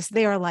listening to this,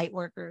 they are light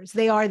workers.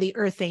 They are the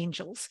earth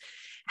angels.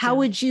 How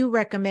would you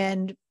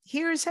recommend,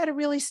 here's how to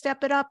really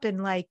step it up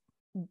and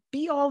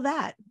be all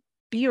that,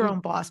 be your own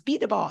boss, be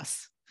the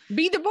boss.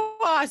 Be the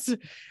boss.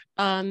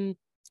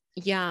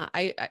 Yeah,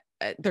 I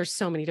there's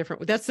so many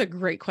different, that's a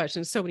great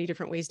question. So many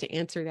different ways to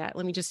answer that.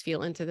 Let me just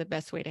feel into the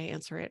best way to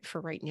answer it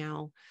for right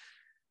now.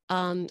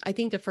 I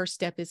think the first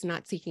step is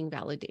not seeking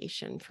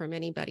validation from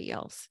anybody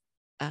else.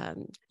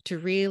 To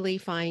really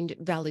find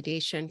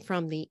validation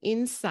from the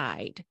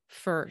inside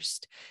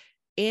first.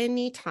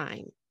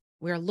 Anytime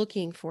we're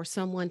looking for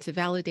someone to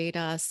validate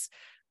us,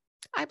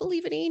 I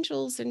believe in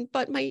angels,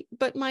 but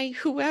my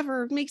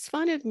whoever makes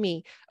fun of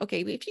me.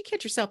 Okay, if you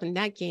catch yourself in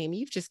that game,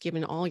 you've just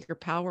given all your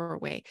power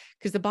away,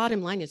 because the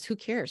bottom line is, who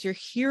cares? You're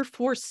here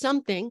for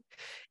something,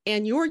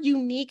 and your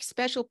unique,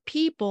 special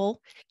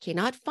people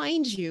cannot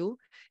find you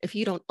if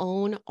you don't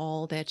own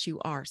all that you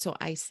are. So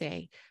I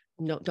say,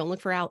 no, don't look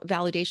for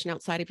validation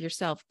outside of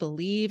yourself.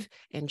 Believe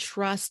and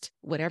trust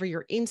whatever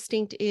your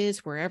instinct is,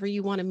 wherever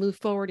you want to move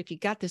forward. If you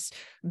got this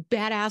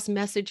badass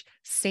message,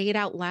 say it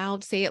out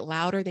loud, say it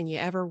louder than you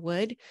ever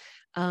would.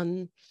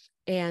 And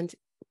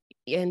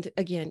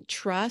again,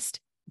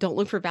 trust, don't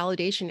look for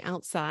validation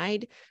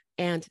outside,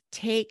 and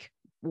take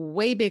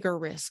way bigger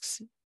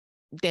risks.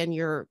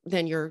 you're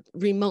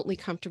remotely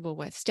comfortable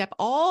with. Step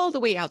all the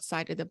way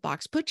outside of the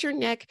box. Put your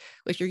neck,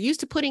 if you're used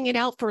to putting it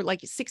out for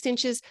like 6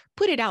 inches,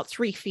 put it out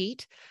 3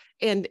 feet.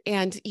 And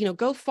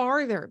go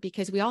farther,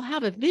 because we all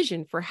have a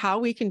vision for how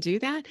we can do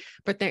that,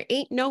 but there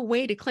ain't no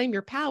way to claim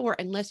your power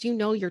unless you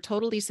know you're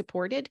totally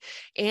supported.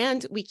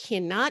 And we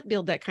cannot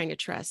build that kind of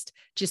trust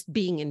just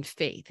being in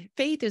faith.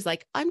 Faith is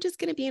like, I'm just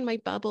going to be in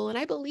my bubble and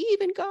I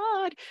believe in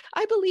God.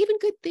 I believe in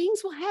good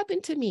things will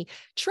happen to me.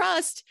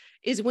 Trust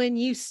is when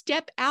you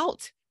step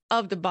out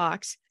of the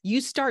box,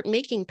 you start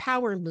making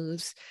power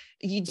moves.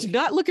 You're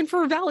not looking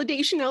for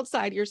validation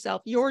outside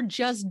yourself. You're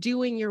just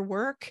doing your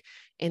work.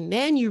 And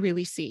then you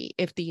really see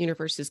if the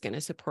universe is going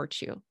to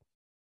support you.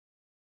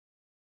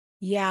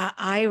 Yeah,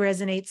 I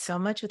resonate so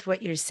much with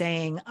what you're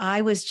saying.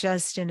 I was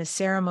just in a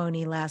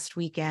ceremony last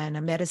weekend,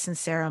 a medicine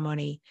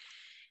ceremony.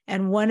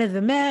 And one of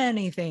the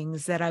many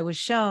things that I was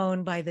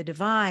shown by the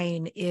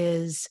divine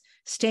is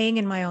staying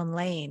in my own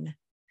lane.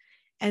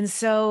 And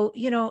so,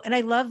 and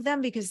I love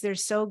them because they're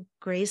so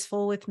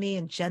graceful with me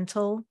and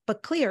gentle,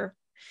 but clear.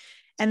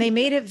 And they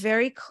made it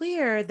very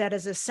clear that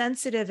as a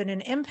sensitive and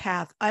an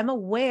empath, I'm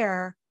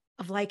aware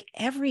of like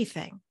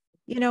everything,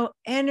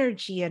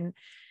 energy and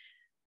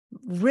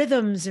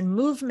rhythms and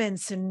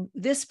movements and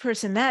this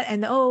person, that,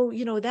 and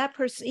that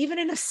person, even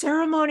in a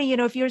ceremony,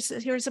 if you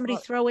hear somebody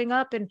throwing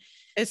up, and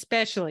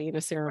especially in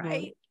a ceremony.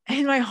 Right.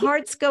 And my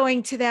heart's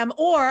going to them,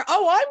 or,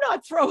 I'm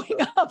not throwing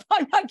up.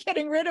 I'm not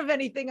getting rid of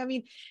anything. I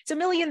mean, it's a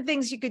million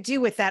things you could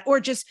do with that. Or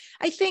just,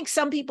 I think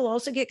some people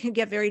also can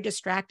get very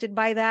distracted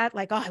by that.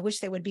 Like, I wish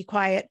they would be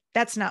quiet.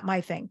 That's not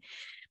my thing.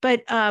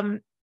 But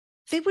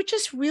they were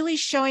just really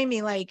showing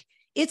me like,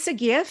 it's a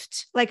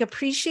gift, like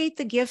appreciate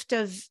the gift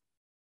of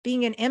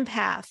being an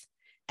empath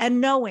and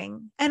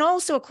knowing, and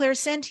also a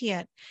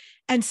clairsentient,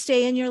 and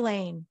stay in your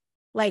lane.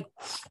 Like,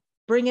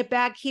 bring it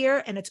back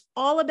here. And it's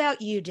all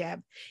about you,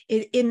 Deb.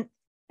 And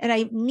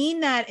I mean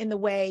that in the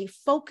way,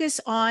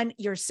 focus on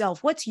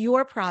yourself. What's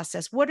your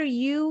process? What are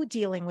you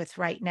dealing with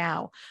right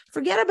now?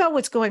 Forget about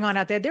what's going on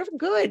out there. They're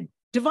good.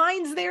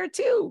 Divine's there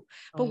too.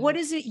 But what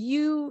is it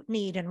you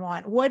need and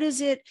want? What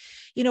is it,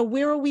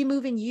 where are we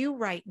moving you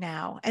right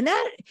now? And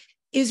that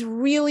is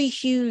really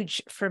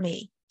huge for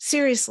me,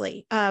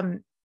 seriously. Because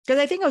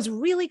I think I was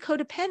really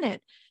codependent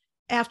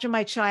after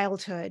my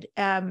childhood.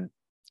 And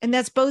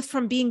that's both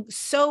from being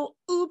so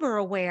uber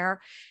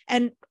aware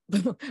and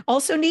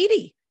also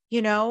needy,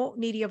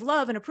 needy of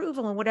love and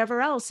approval and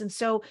whatever else. And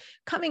so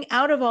coming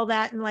out of all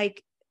that, and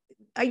like,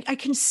 I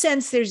can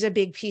sense there's a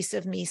big piece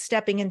of me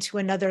stepping into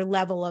another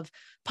level of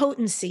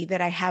potency that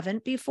I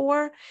haven't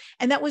before.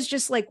 And that was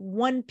just like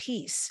one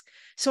piece.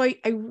 So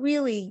I'm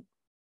really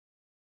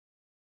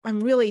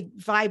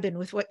vibing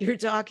with what you're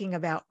talking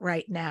about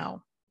right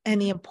now,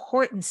 and the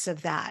importance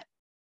of that,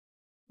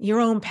 your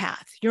own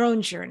path, your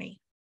own journey.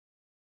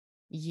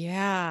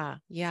 Yeah.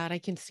 And I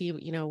can see,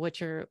 what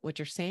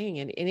you're saying.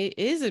 And it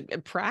is a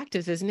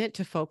practice, isn't it?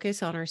 To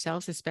focus on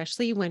ourselves,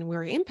 especially when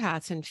we're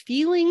empaths and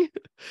feeling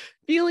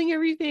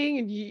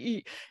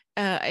everything.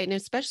 And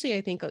especially,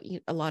 I think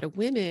a lot of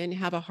women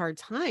have a hard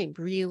time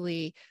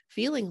really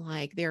feeling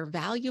like they're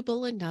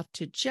valuable enough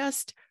to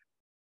just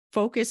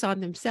focus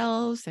on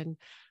themselves, and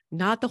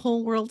not the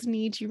whole world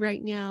needs you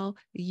right now.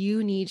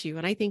 You need you.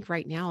 And I think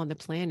right now on the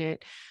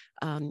planet,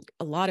 a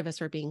lot of us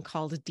are being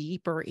called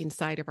deeper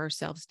inside of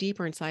ourselves,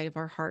 deeper inside of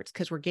our hearts,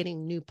 because we're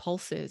getting new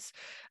pulses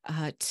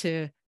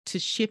to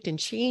shift and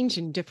change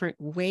in different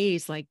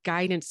ways, like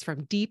guidance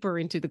from deeper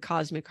into the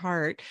cosmic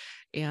heart.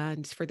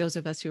 And for those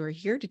of us who are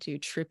here to do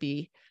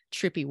trippy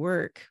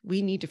work,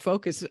 we need to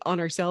focus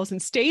on ourselves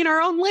and stay in our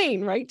own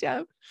lane, right,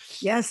 Deb?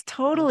 Yes,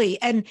 totally.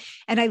 And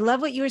I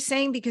love what you were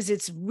saying, because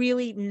it's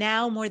really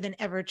now more than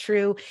ever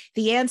true.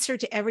 The answer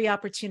to every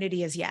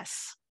opportunity is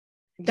yes.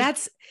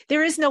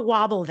 There is no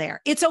wobble there.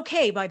 It's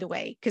okay, by the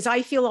way, because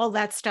I feel all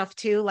that stuff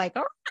too. Like,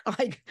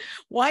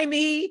 why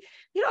me?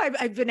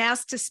 I've been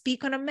asked to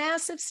speak on a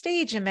massive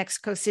stage in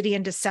Mexico City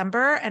in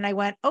December. And I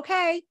went,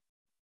 okay,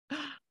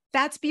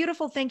 that's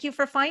beautiful. Thank you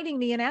for finding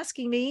me and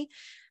asking me.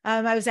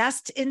 I was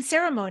asked in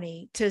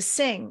ceremony to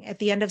sing at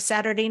the end of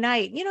Saturday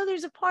night.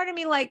 There's a part of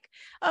me like,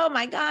 oh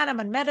my God,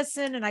 I'm on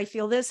medicine and I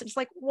feel this. It's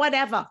like,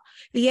 whatever.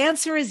 The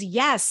answer is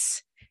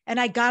yes. And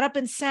I got up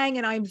and sang,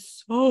 and I'm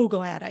so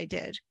glad I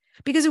did.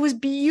 Because it was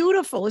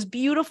beautiful. It was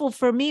beautiful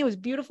for me. It was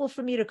beautiful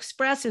for me to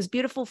express. It was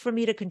beautiful for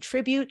me to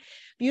contribute,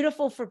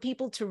 beautiful for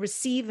people to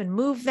receive and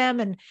move them.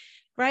 And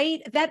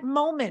right, that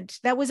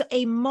was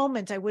a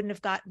moment I wouldn't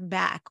have gotten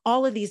back.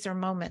 All of these are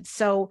moments.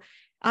 So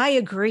I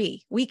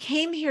agree. We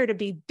came here to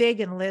be big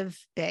and live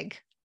big.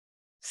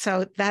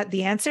 So that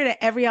the answer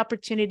to every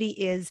opportunity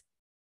is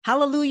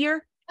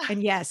hallelujah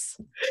and yes.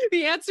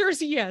 The answer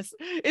is yes,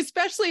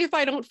 especially if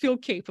I don't feel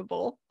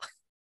capable.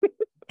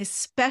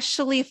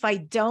 Especially if I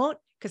don't,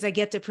 because I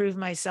get to prove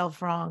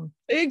myself wrong.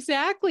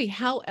 Exactly.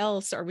 How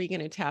else are we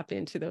going to tap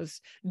into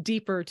those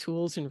deeper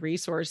tools and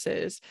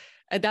resources?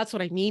 And that's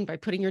what I mean by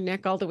putting your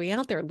neck all the way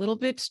out there, a little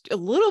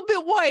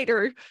bit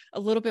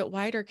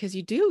wider, because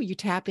you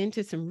tap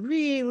into some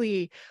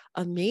really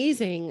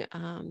amazing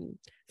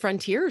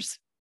frontiers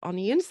on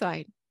the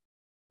inside.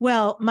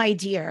 Well, my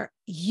dear,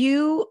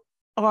 you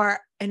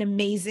are an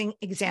amazing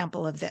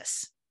example of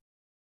this,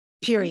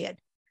 period.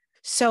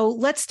 So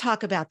let's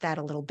talk about that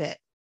a little bit.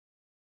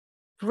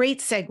 Great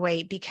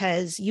segue,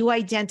 because you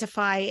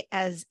identify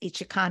as a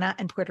Chicana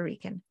and Puerto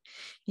Rican.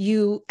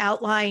 You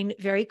outline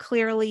very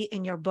clearly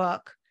in your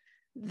book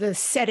the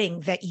setting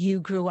that you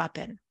grew up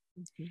in.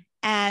 Mm-hmm.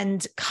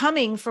 And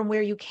coming from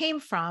where you came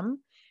from,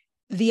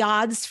 the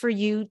odds for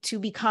you to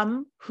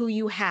become who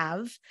you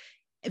have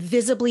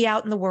visibly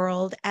out in the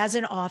world as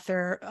an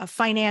author,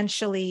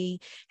 financially,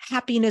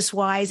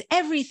 happiness-wise,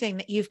 everything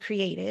that you've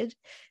created,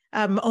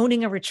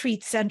 owning a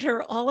retreat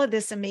center, all of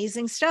this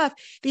amazing stuff,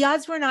 the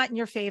odds were not in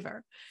your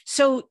favor.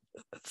 So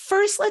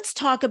first, let's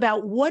talk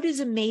about what is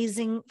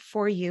amazing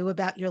for you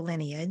about your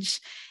lineage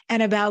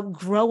and about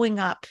growing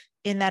up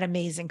in that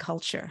amazing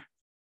culture.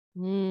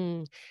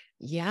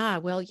 Yeah,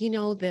 well,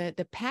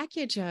 the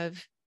package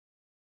of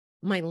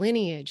my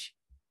lineage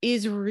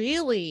is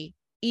really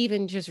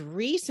even just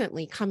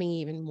recently coming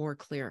even more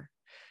clear,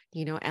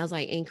 as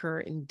I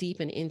anchor and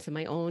deepen into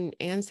my own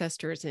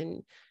ancestors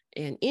and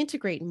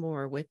integrate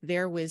more with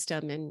their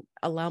wisdom and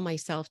allow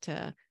myself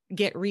to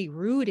get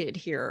rerouted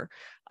here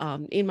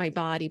in my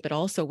body, but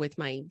also with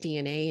my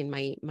DNA and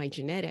my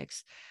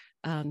genetics.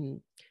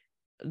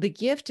 The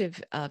gift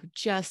of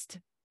just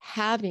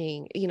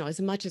having, as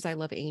much as I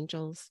love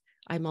angels,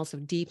 I'm also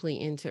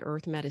deeply into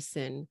earth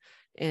medicine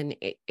and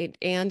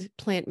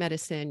plant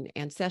medicine,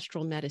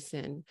 ancestral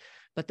medicine.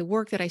 But the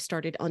work that I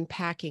started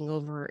unpacking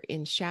over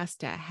in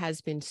Shasta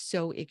has been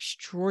so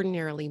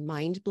extraordinarily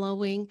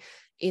mind-blowing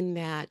in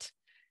that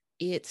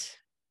it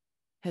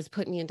has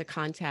put me into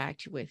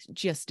contact with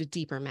just a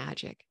deeper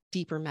magic,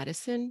 deeper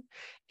medicine,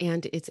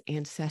 and it's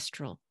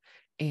ancestral.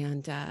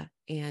 And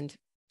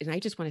I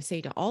just want to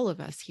say to all of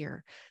us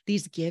here,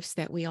 these gifts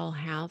that we all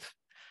have,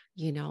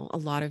 a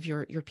lot of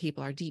your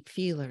people are deep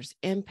feelers,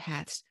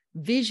 empaths,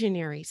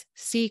 visionaries,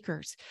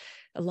 seekers.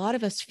 A lot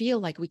of us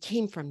feel like we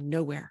came from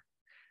nowhere,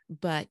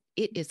 but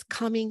it is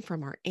coming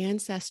from our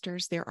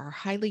ancestors. There are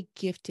highly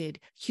gifted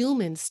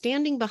humans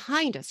standing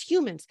behind us,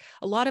 humans.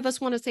 A lot of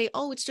us want to say,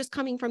 oh, it's just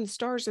coming from the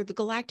stars or the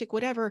galactic,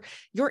 whatever.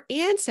 Your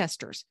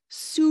ancestors,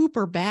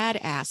 super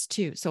badass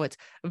too. So it's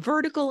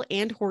vertical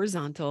and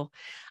horizontal.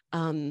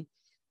 And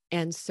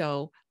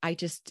so I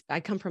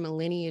come from a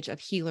lineage of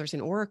healers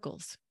and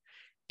oracles,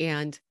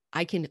 and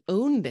I can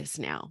own this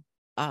now.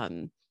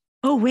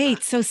 Oh,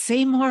 wait. So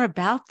say more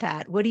about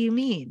that. What do you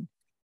mean?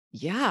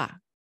 Yeah.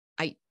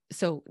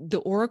 So the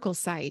oracle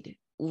side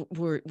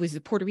was the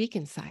Puerto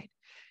Rican side.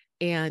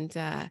 And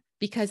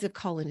because of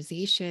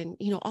colonization,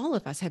 all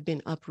of us have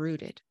been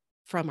uprooted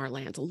from our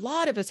lands. A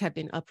lot of us have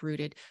been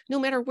uprooted, no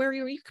matter where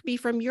you could be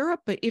from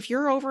Europe. But if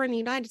you're over in the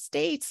United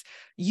States,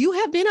 you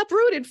have been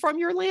uprooted from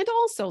your land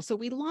also. So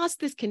we lost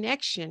this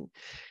connection.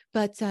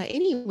 But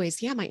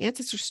anyways, yeah, my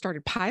ancestors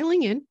started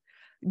piling in,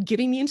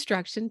 giving me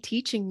instruction,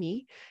 teaching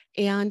me.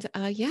 And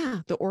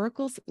the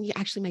oracles,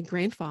 actually, my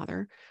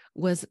grandfather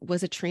was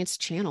a trance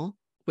channel,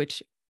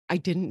 which I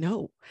didn't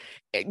know,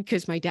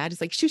 because my dad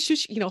is like, shush,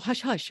 shush,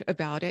 hush, hush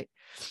about it.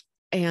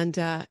 And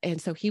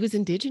so he was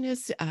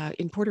indigenous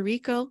in Puerto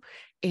Rico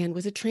and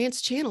was a trance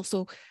channel.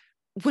 So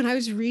when I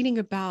was reading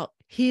about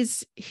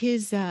his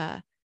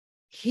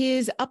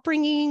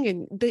upbringing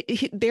and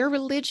their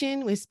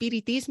religion with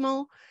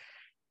Spiritismo,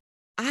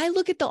 I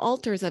look at the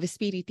altars of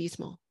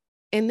Espiritismo,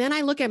 and then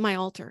I look at my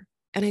altar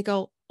and I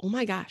go, oh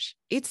my gosh,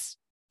 it's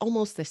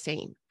almost the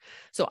same.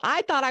 So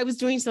I thought I was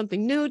doing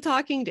something new,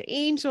 talking to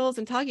angels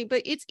and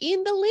but it's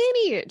in the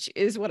lineage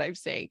is what I'm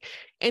saying.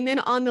 And then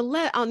on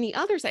the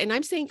other side, and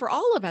I'm saying for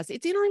all of us,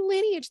 it's in our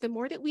lineage. The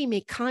more that we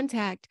make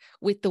contact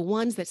with the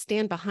ones that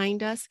stand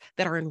behind us,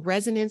 that are in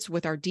resonance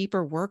with our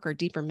deeper work, our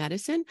deeper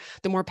medicine,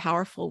 the more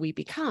powerful we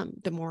become,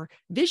 the more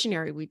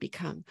visionary we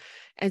become.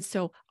 And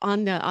so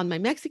on my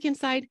Mexican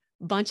side,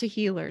 bunch of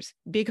healers,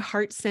 big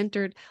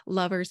heart-centered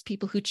lovers,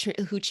 people who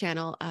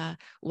channel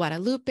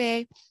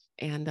Guadalupe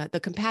and the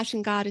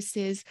compassion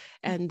goddesses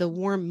and the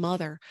warm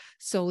mother.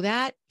 So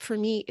that for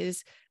me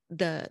is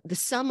the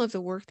sum of the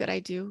work that I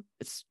do.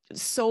 It's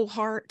so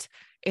heart,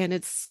 and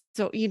it's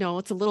so,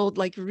 it's a little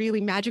like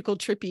really magical,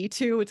 trippy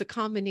too. It's a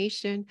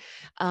combination.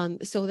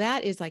 So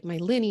that is like my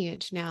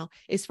lineage. Now,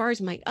 as far as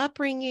my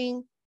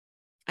upbringing,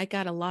 I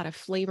got a lot of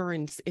flavor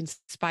and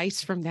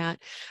spice from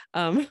that,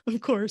 of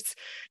course.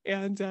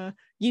 And,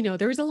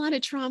 there was a lot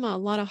of trauma, a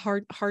lot of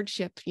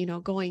hardship,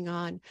 going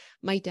on.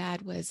 My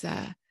dad was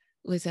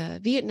a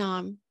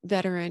Vietnam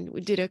veteran.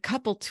 We did a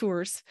couple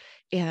tours,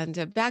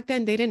 and back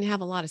then they didn't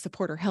have a lot of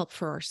support or help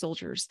for our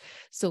soldiers.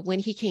 So when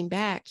he came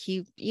back,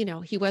 he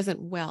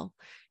wasn't well,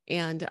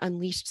 and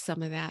unleashed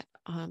some of that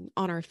on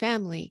our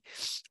family,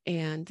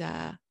 and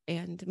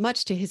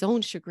much to his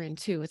own chagrin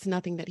too. It's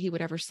nothing that he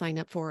would ever sign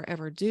up for or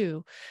ever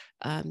do.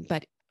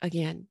 But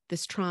again,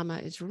 this trauma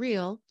is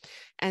real.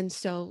 And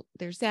so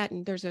there's that,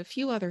 and there's a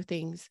few other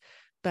things,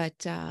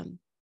 but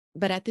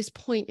at this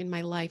point in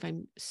my life,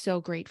 I'm so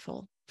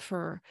grateful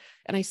for,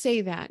 and I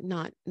say that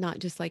not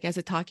just like as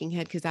a talking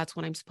head, because that's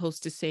what I'm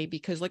supposed to say,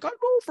 because like I'm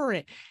over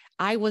it.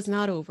 I was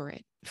not over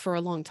it for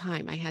a long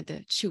time. I had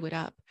to chew it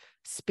up.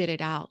 spit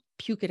it out,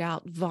 puke it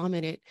out,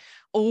 vomit it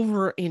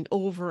over and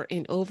over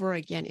and over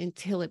again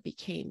until it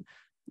became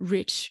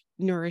rich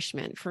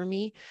nourishment for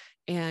me.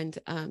 And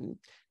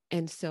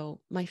so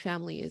my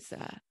family is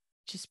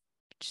just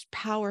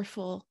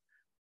powerful,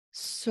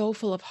 so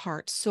full of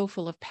heart, so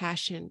full of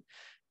passion.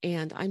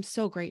 And I'm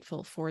so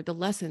grateful for the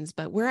lessons.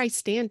 But where I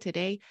stand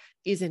today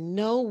is in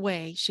no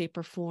way, shape,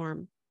 or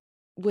form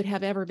would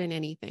have ever been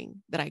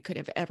anything that I could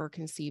have ever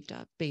conceived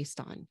of based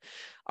on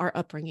our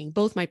upbringing.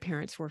 Both my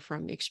parents were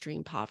from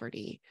extreme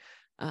poverty.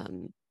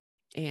 And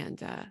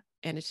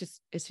it's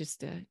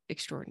just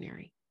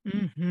extraordinary.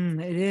 Mm-hmm.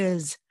 It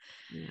is.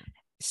 Yeah.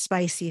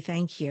 Spicy.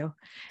 Thank you.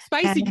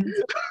 Spicy.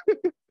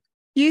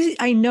 And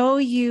I know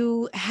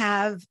you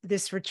have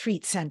this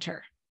retreat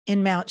center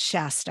in Mount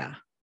Shasta.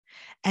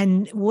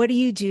 And what do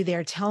you do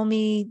there? Tell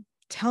me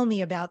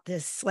about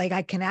this. Like,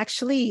 I can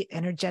actually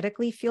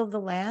energetically feel the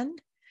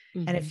land,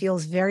 and it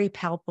feels very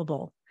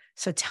palpable.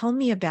 So tell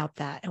me about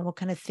that and what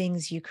kind of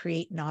things you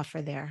create and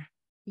offer there.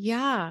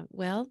 Yeah,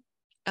 well,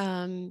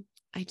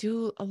 I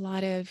do a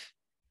lot of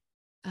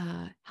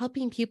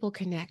helping people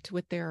connect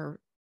with their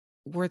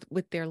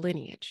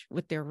lineage,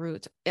 with their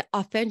roots,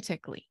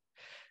 authentically.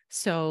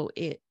 So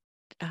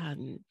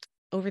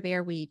over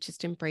there, we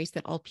just embrace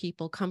that all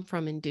people come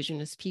from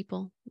indigenous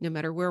people, no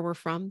matter where we're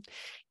from.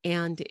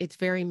 And it's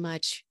very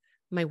much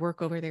my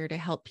work over there to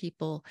help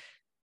people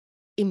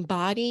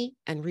embody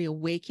and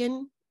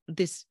reawaken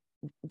this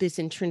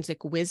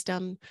intrinsic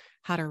wisdom,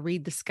 how to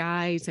read the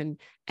skies and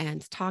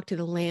talk to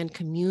the land,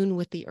 commune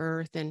with the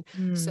earth. And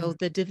so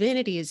the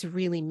divinity is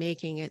really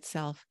making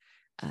itself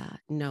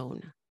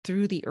known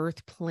through the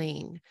earth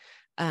plane.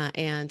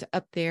 And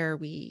up there,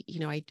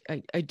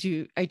 I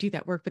do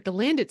that work, but the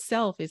land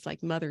itself is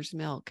like mother's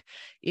milk.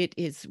 It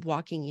is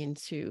walking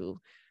into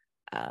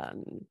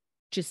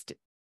just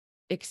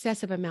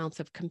excessive amounts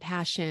of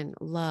compassion,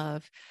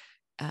 love.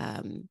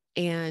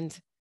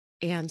 And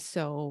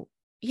so,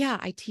 yeah,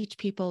 I teach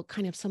people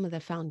kind of some of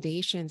the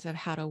foundations of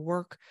how to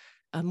work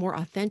more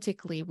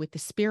authentically with the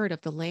spirit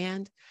of the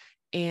land,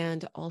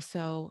 and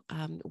also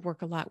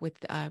work a lot with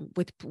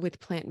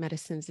plant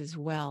medicines as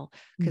well,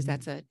 because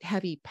that's a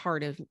heavy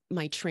part of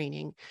my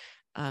training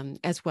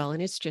as well.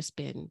 And it's just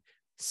been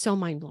so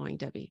mind-blowing,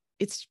 Debbie.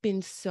 It's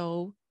been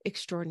so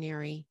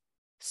extraordinary,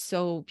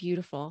 so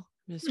beautiful.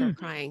 I'm gonna start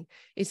crying.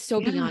 It's so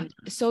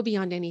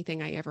beyond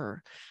anything I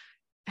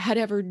had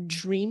ever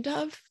dreamed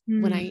of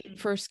when I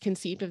first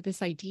conceived of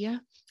this idea.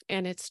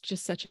 And it's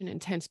just such an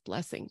intense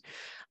blessing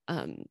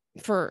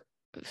for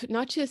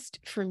not just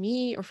for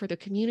me or for the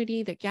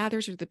community that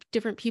gathers, or the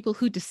different people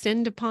who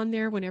descend upon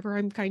there whenever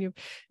I'm kind of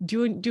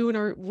doing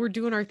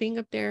our thing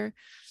up there,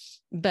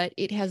 but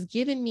it has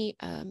given me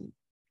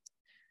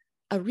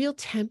a real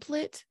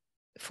template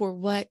for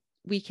what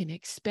we can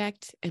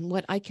expect and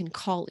what I can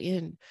call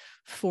in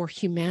for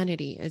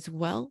humanity as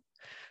well.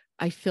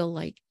 I feel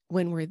like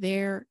when we're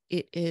there,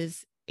 it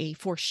is a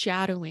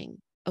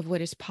foreshadowing of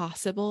what is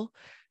possible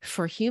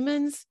for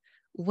humans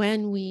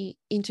when we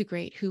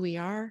integrate who we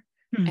are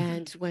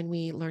and when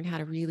we learn how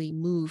to really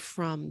move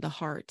from the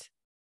heart.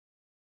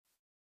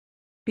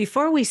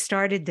 Before we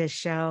started this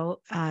show,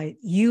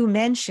 you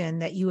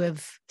mentioned that you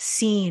have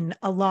seen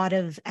a lot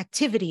of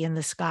activity in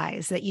the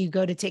skies, that you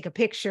go to take a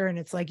picture and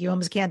it's like you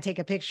almost can't take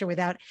a picture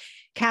without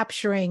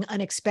capturing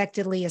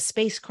unexpectedly a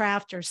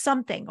spacecraft or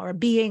something, or a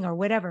being or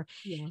whatever.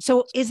 Yeah.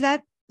 So is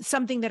that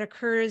something that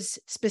occurs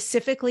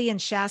specifically in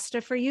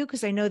Shasta for you?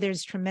 Because I know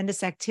there's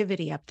tremendous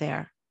activity up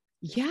there.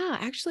 Yeah,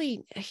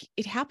 actually,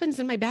 it happens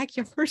in my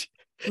backyard.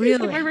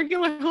 Really? In my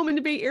regular home in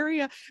the Bay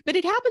Area, but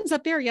it happens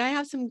up there. Yeah, I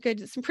have some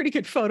pretty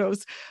good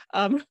photos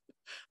of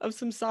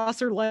some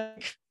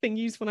saucer-like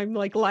thingies when I'm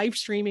like live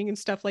streaming and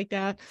stuff like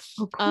that.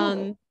 Oh,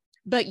 cool.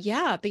 But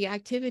yeah, the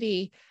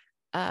activity,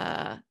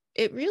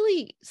 it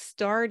really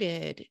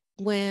started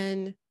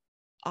when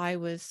I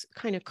was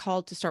kind of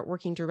called to start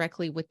working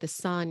directly with the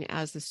sun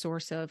as a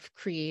source of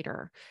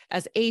creator,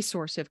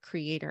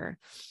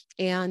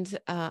 and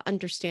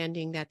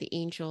understanding that the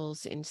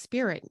angels in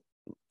spirit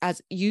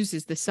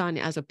uses the sun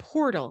as a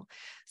portal.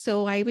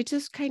 So I would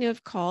just kind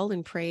of call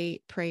and pray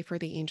for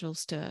the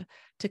angels to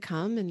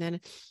come, and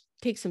then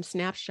take some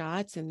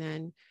snapshots. And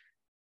then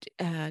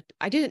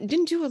I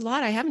didn't do a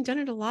lot. I haven't done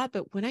it a lot,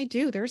 but when I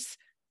do, there's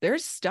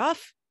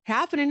stuff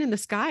happening in the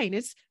sky, and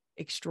it's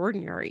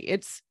extraordinary.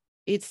 It's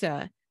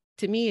to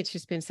me, it's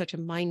just been such a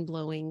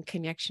mind-blowing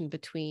connection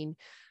between,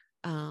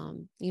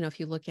 if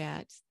you look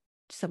at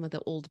some of the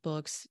old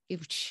books,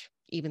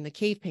 even the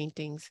cave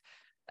paintings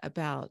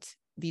about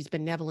these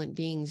benevolent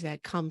beings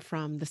that come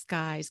from the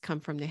skies, come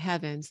from the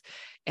heavens.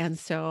 And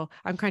so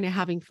I'm kind of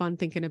having fun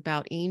thinking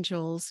about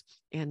angels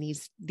and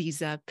these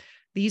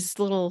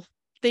little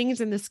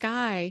things in the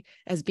sky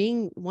as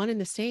being one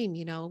and the same.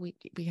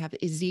 We have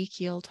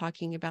Ezekiel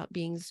talking about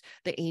beings,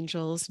 the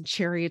angels and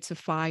chariots of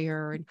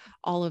fire and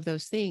all of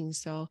those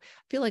things. So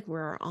I feel like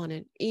we're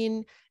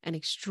in an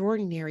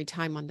extraordinary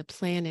time on the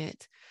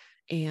planet.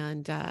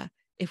 And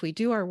if we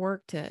do our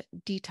work to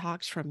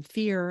detox from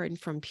fear and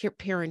from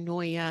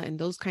paranoia and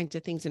those kinds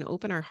of things, and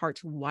open our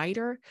hearts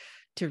wider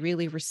to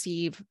really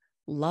receive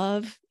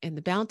love and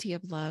the bounty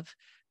of love,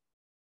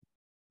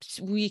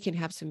 we can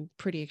have some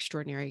pretty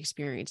extraordinary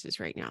experiences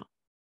right now.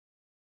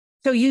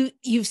 So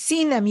you've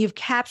seen them, you've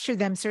captured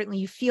them, certainly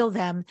you feel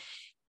them,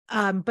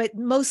 but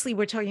mostly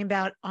we're talking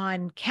about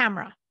on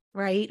camera,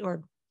 right?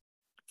 Or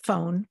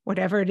phone,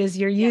 whatever it is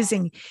you're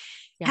using.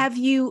 Yeah. Have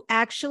you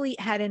actually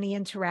had any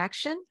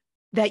interaction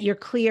that you're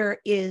clear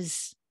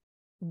is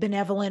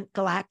benevolent,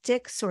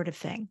 galactic sort of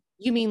thing?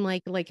 You mean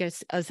like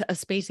a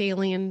space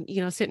alien,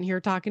 sitting here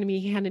talking to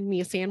me, handing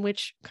me a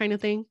sandwich kind of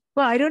thing?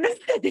 Well, I don't know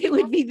if they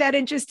would be that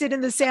interested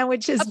in the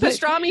sandwiches. A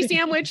pastrami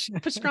sandwich,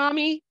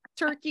 pastrami,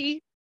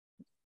 turkey.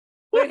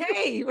 But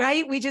hey,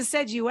 right? We just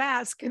said you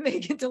ask and they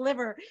can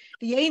deliver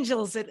the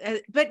angels.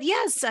 But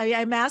yes,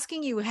 I'm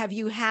asking you, have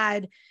you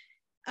had,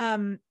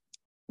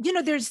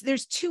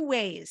 there's two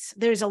ways.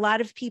 There's a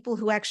lot of people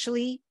who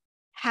actually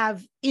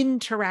have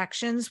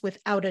interactions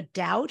without a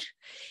doubt.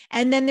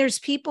 And then there's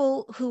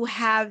people who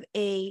have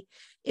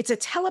it's a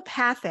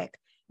telepathic,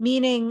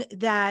 meaning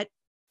that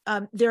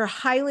they're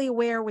highly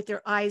aware with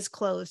their eyes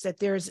closed that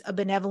there's a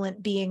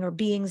benevolent being or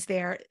beings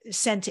there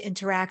sent to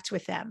interact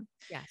with them.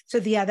 Yes. So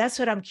yeah, that's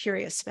what I'm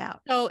curious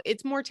about. So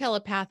it's more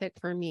telepathic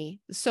for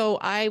me. So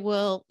I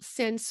will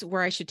sense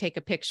where I should take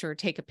a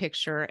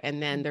picture,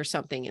 and then there's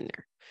something in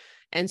there.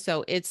 And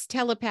so it's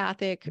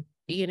telepathic,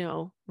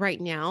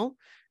 right now.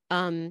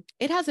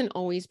 It hasn't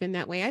always been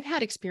that way. I've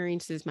had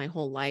experiences my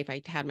whole life.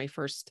 I had my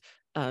first,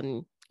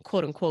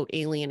 quote unquote,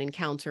 alien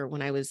encounter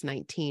when I was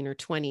 19 or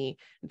 20.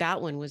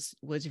 That one was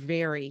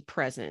very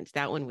present.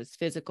 That one was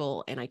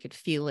physical and I could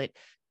feel it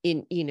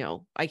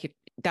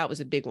that was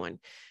a big one.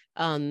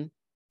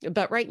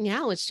 But right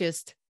now it's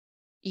just,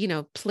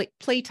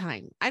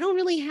 playtime. I don't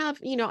really have,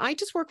 I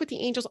just work with the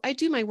angels. I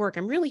do my work.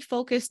 I'm really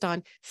focused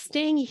on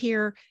staying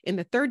here in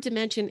the third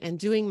dimension and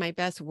doing my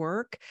best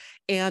work.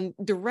 And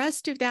the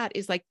rest of that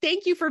is like,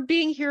 thank you for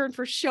being here and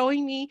for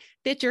showing me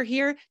that you're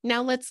here.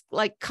 Now let's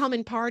come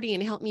and party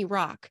and help me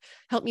rock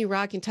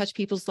and touch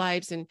people's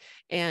lives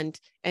and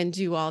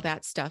do all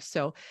that stuff.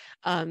 So,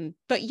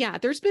 but yeah,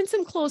 there's been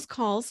some close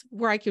calls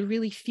where I could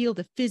really feel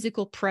the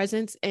physical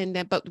presence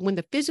but when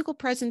the physical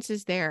presence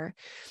is there,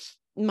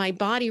 my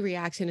body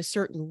reacts in a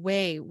certain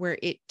way where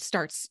it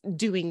starts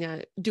doing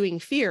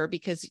fear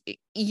because,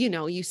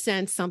 you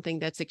sense something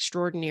that's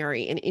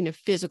extraordinary and in a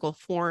physical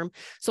form.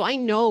 So I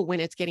know when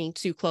it's getting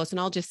too close, and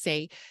I'll just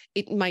say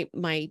my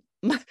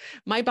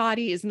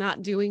body is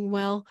not doing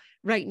well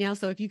right now.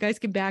 So if you guys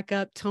can back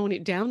up, tone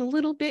it down a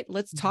little bit,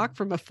 let's talk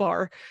from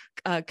afar,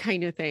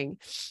 kind of thing.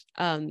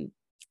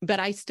 But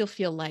I still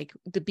feel like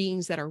the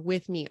beings that are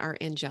with me are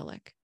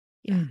angelic.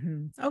 Yeah.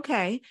 Mm-hmm.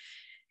 Okay.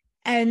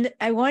 And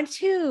I want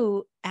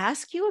to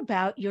ask you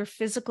about your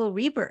physical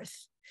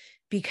rebirth,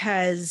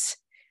 because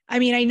I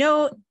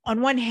know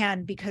on one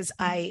hand, because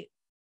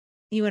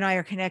you and I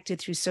are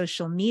connected through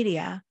social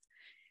media,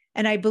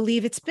 and I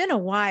believe it's been a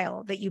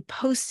while that you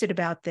posted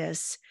about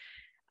this,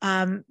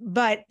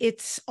 but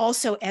it's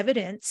also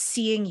evident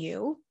seeing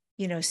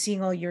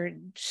seeing all your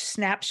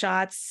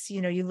snapshots,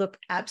 you look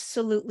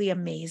absolutely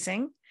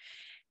amazing.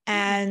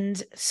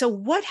 And so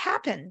what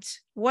happened?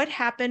 What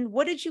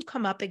did you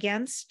come up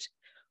against?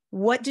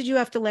 What did you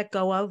have to let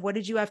go of? What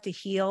did you have to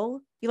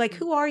heal?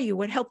 Who are you?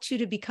 What helped you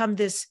to become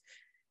this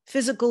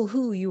physical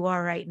who you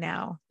are right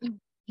now?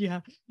 Yeah,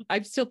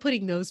 I'm still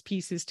putting those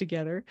pieces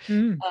together.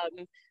 Well,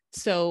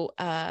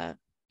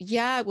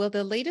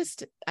 the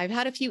latest, I've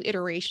had a few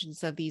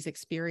iterations of these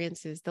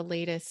experiences. The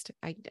latest,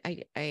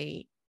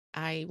 I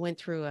went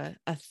through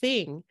a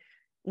thing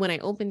when I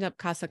opened up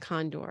Casa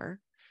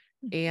Condor,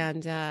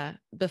 and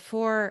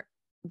before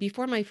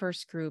my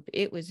first group,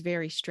 it was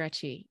very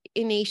stretchy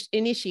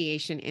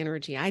initiation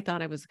energy. I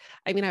thought I was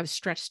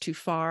stretched too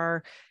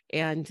far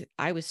and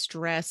I was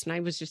stressed and I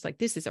was just like,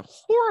 this is a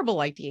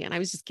horrible idea. And I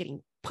was just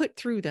getting put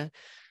through the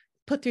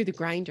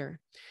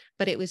grinder.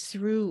 But it was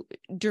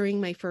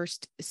during my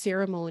first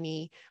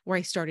ceremony where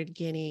I started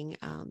getting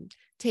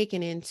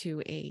taken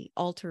into a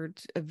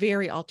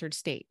very altered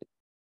state.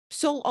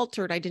 So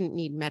altered, I didn't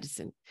need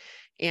medicine.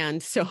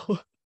 And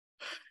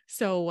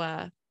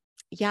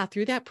yeah,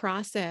 through that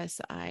process,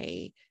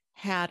 I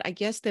had, I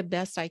guess the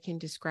best I can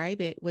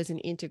describe it was an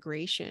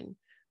integration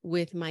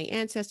with my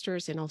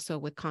ancestors and also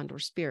with Condor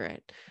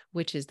Spirit,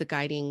 which is the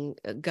guiding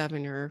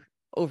governor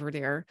over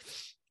there.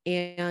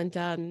 And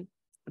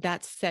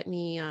that set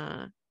me,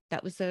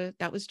 that was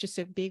just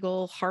a big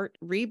old heart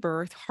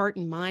rebirth, heart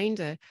and mind,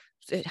 a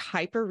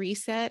hyper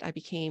reset. I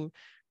became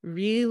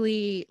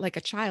really like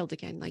a child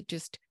again, like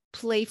just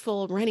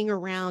playful, running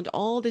around,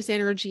 all this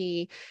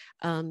energy,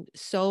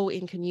 so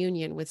in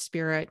communion with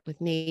spirit,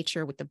 with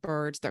nature, with the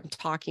birds. I'm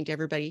talking to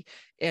everybody,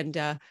 and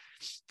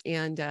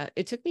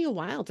it took me a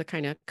while to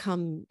kind of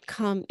come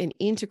and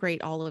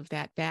integrate all of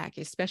that back.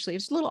 Especially,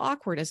 it's a little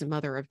awkward as a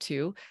mother of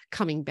two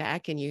coming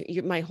back, and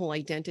my whole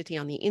identity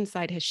on the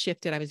inside has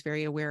shifted. I was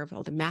very aware of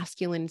all the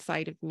masculine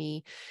side of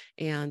me,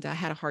 and I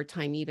had a hard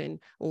time even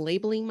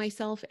labeling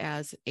myself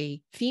as a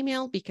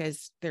female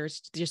because there's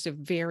just a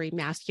very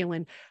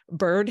masculine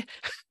bird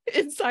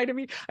inside of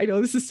me. I know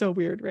this is so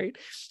weird, right?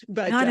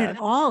 But not at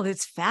all.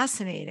 It's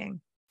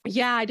fascinating.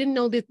 yeah, I didn't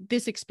know that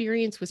this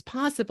experience was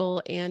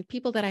possible. And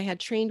people that I had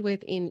trained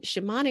with in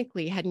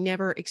shamanically had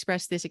never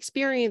expressed this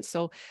experience.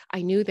 So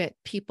I knew that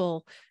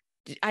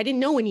I didn't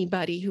know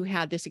anybody who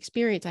had this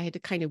experience. I had to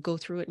kind of go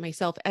through it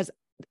myself,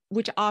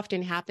 which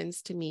often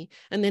happens to me.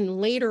 And then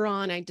later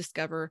on, I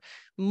discover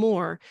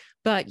more.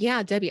 But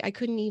yeah, Debbie, I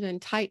couldn't even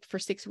type for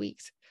 6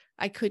 weeks.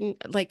 I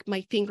couldn't, like,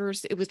 my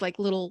fingers, it was like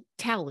little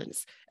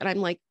talons. And I'm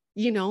like,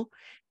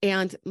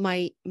 and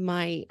my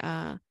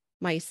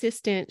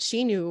assistant,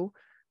 she knew,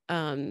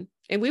 and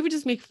we would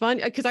just make fun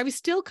because I was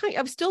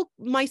still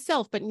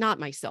myself, but not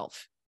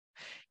myself.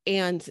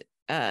 And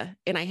I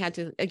had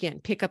to, again,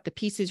 pick up the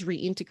pieces,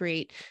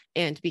 reintegrate,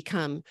 and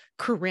become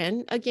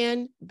Corinne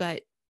again,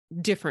 but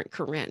different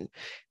Corinne.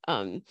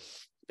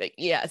 But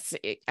yes,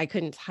 I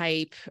couldn't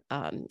type.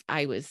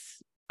 I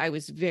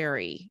was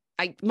very,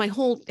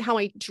 how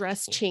I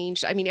dress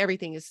changed. I mean,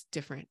 everything is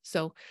different.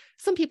 So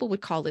some people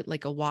would call it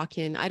like a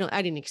walk-in. I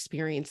didn't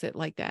experience it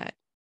like that.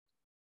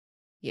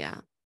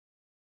 Yeah.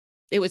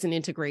 It was an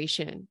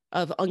integration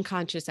of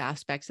unconscious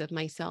aspects of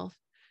myself.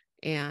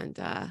 And,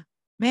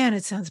 man,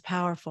 it sounds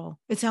powerful.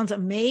 It sounds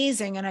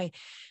amazing. And I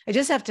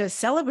just have to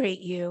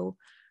celebrate you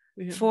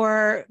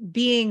for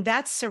being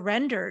that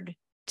surrendered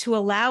to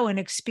allow an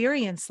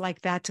experience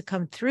like that to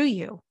come through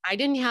you. I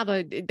didn't have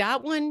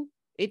that one.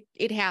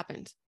 It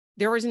happened.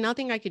 There was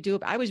nothing I could do.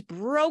 I was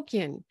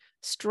broken,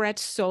 stretched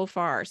so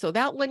far. So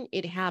that one,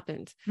 it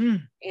happened.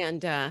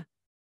 And, wow.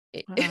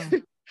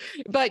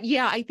 But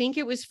yeah, I think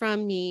it was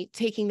from me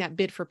taking that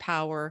bid for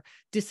power,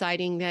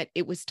 deciding that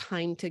it was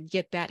time to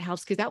get that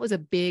house, because that was a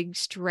big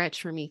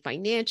stretch for me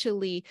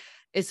financially,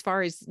 as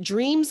far as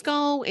dreams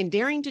go and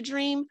daring to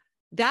dream.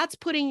 That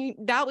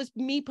was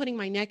me putting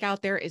my neck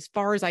out there as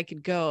far as I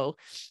could go.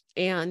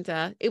 And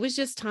it was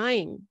just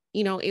time,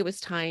 it was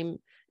time.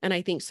 And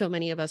I think so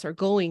many of us are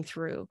going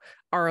through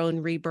our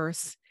own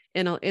rebirths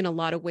in a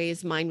lot of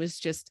ways. Mine was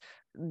just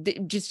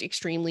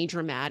extremely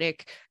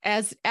dramatic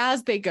as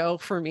they go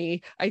for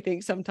me. I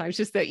think sometimes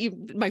just that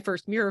my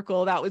first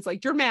miracle, that was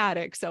like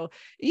dramatic. So,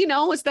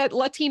 it's that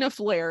Latina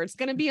flair. It's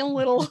going to be a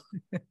little.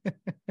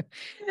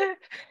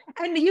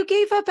 And you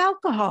gave up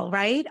alcohol,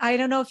 right? I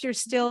don't know if you're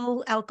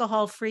still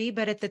alcohol free,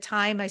 but at the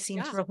time I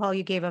seem to recall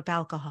you gave up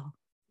alcohol.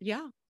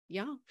 Yeah.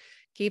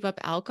 Gave up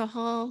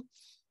alcohol.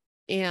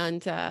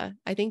 And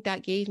I think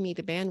that gave me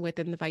the bandwidth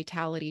and the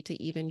vitality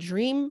to even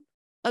dream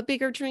a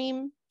bigger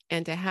dream,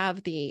 and to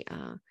have the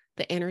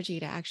energy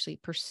to actually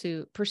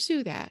pursue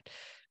that.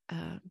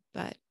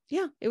 But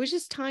yeah, it was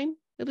just time.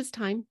 It was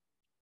time.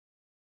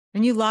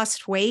 And you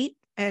lost weight,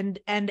 and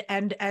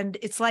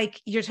it's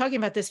like you're talking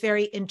about this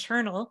very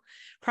internal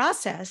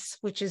process,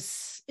 which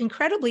is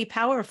incredibly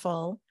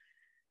powerful,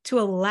 to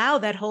allow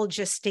that whole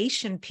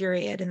gestation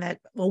period and that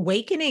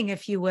awakening,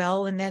 if you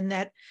will, and then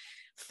that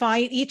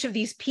each of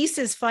these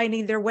pieces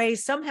finding their way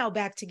somehow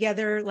back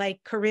together, like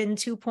Corinne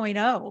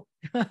 2.0.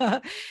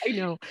 I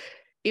know.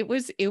 It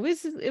was a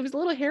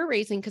little hair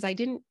raising because I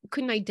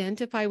couldn't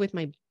identify with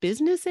my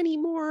business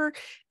anymore.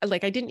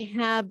 Like, I didn't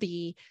have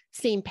the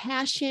same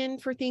passion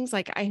for things.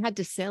 Like, I had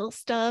to sell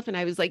stuff, and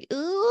I was like,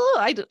 oh,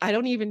 I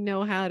don't even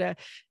know how to.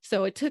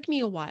 So it took me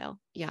a while.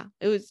 Yeah,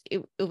 it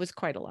was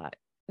quite a lot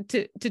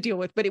to deal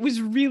with, but it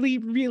was really,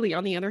 really,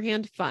 on the other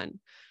hand, fun.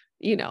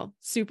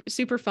 Super,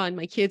 super fun.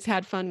 My kids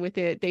had fun with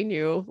it. They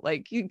knew,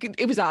 like,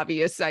 it was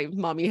obvious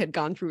mommy had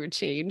gone through a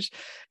change.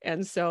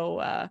 And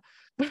so,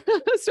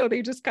 so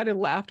they just kind of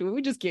laughed.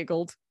 We just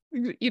giggled,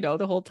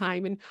 the whole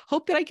time, and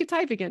hoped that I could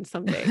type again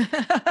someday.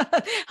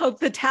 Hope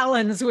the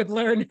talons would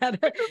learn how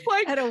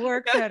to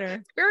work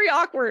better. Very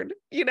awkward,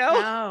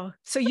 Wow.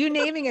 So you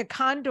naming a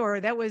condor,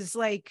 that was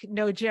like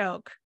no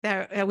joke.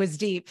 That was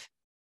deep.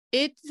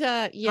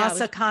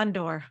 Casa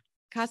Condor.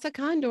 Casa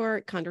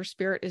Condor. Condor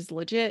spirit is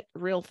legit,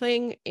 real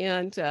thing.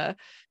 And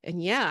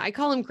yeah, I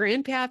call him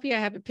Grandpappy. I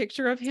have a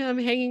picture of him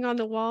hanging on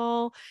the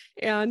wall,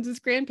 and this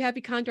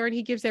Grandpappy Condor, and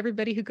he gives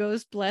everybody who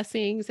goes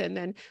blessings. And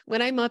then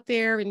when I'm up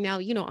there, and now,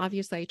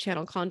 obviously I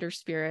channel Condor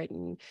spirit,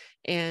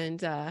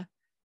 and I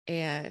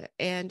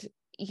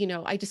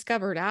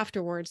discovered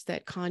afterwards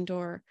that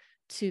Condor,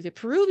 to the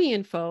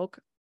Peruvian folk,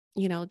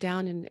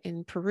 down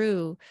in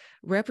Peru,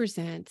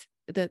 represent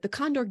the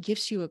Condor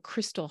gives you a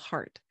crystal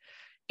heart.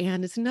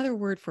 And it's another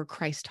word for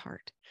Christ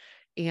heart.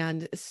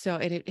 And so,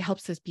 and it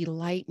helps us be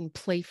light and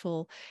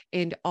playful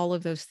and all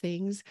of those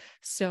things.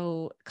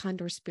 So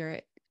Condor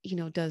spirit,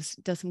 does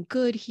some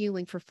good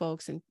healing for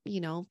folks, and,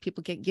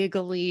 people get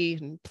giggly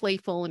and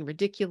playful and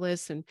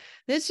ridiculous. And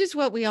that's just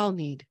what we all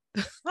need.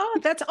 Oh,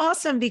 that's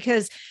awesome,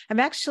 because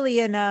I'm actually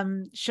in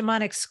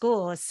shamanic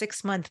school, a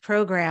 6-month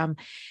program.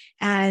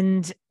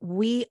 And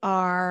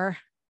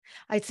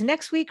it's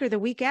next week or the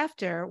week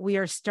after, we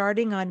are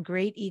starting on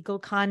Great Eagle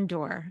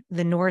Condor,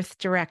 the north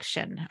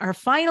direction, our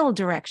final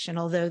direction,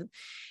 although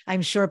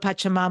I'm sure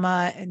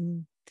Pachamama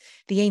and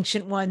the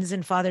ancient ones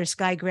and Father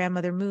Sky,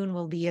 Grandmother Moon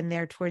will be in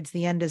there towards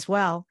the end as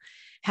well.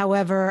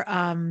 However,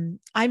 I'm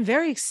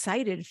very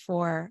excited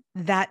for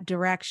that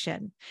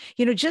direction.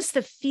 Just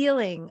the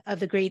feeling of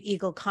the great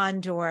eagle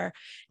condor,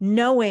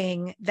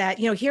 knowing that,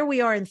 here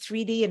we are in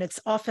 3D, and it's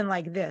often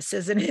like this,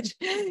 isn't it?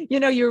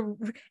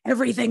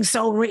 Everything's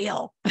so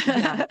real.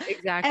 Yeah, and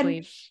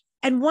exactly.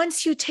 and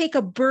once you take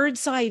a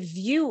bird's eye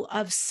view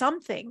of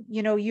something,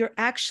 you're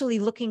actually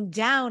looking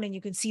down and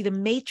you can see the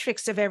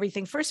matrix of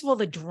everything. First of all,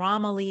 the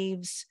drama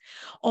leaves,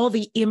 all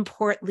the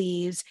import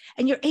leaves,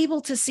 and you're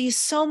able to see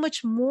so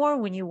much more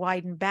when you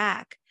widen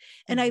back.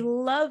 And I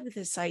love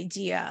this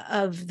idea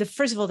of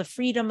first of all, the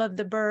freedom of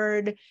the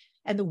bird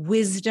and the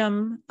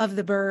wisdom of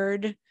the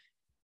bird.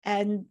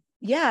 And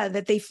yeah,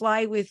 that they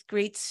fly with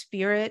great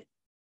spirit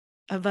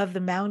above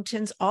the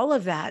mountains, all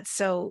of that.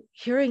 So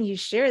hearing you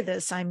share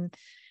this, I'm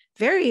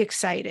very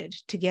excited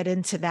to get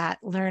into that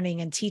learning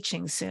and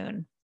teaching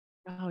soon.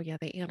 Oh yeah,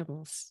 the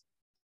animals.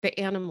 The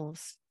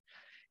animals.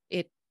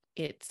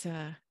 It's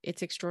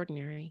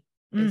extraordinary.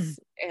 Mm.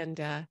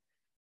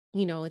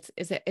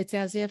 It's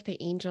as if the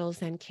angels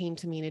then came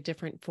to me in a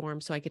different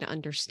form so I could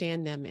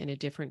understand them in a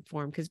different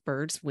form, because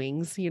birds'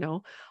 wings,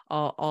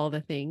 all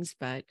the things,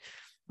 but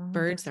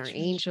birds are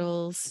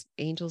angels.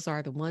 Angels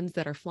are the ones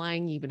that are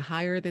flying even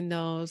higher than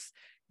those.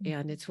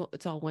 And it's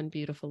all one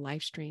beautiful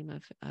life stream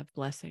of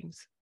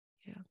blessings.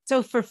 Yeah.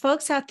 So for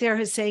folks out there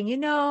who's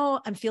saying,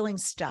 I'm feeling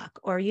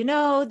stuck, or,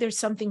 there's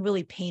something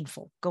really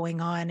painful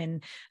going on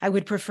and I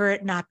would prefer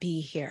it not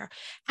be here,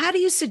 how do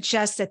you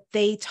suggest that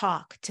they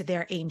talk to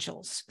their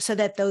angels so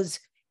that those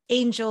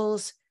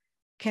angels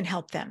can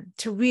help them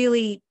to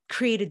really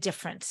create a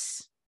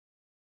difference?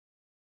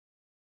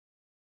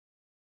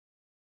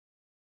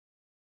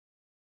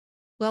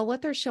 Well,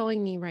 what they're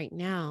showing me right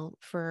now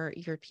for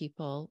your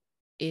people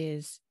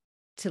is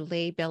to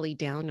lay belly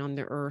down on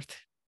the earth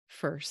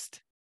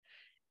first,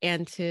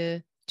 and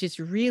to just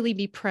really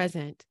be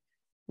present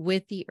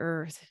with the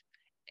earth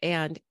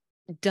and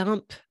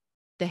dump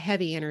the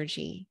heavy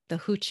energy, the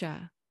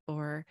hucha,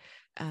 or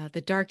the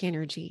dark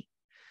energy,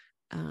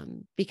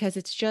 because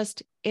it's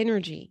just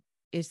energy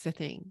is the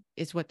thing,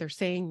 is what they're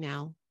saying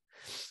now.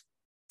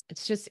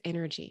 It's just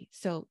energy.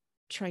 So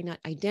try not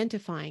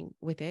identifying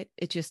with it.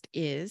 It just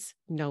is.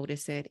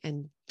 Notice it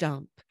and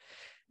dump.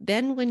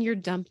 Then when you're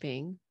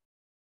dumping,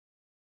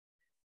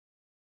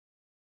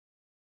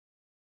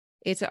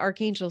 it's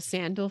Archangel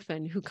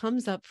Sandalphon who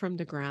comes up from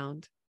the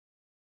ground.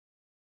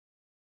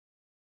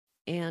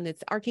 And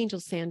it's Archangel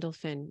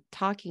Sandalphon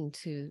talking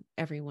to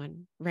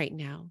everyone right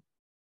now.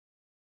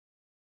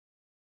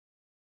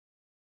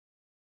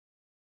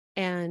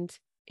 And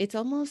it's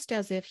almost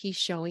as if he's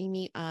showing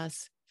me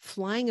us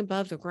flying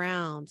above the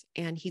ground,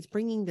 and he's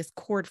bringing this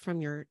cord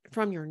from your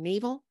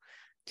navel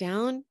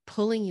down,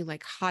 pulling you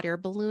like hot air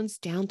balloons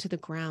down to the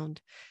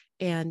ground.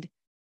 And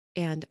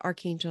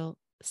Archangel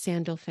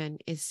Sandalphon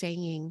is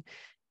saying,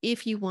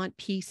 if you want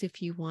peace,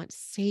 if you want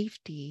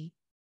safety,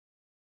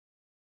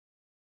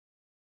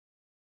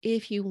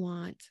 if you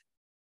want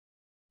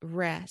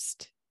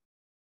rest,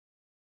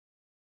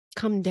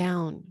 come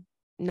down,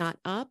 not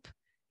up.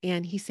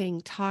 And he's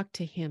saying, talk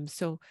to him.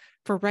 So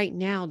for right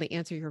now, the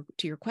answer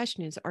to your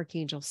question is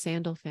Archangel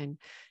Sandalphon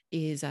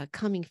is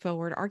coming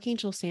forward.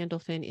 Archangel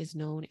Sandalphon is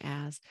known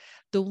as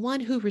the one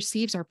who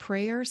receives our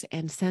prayers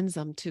and sends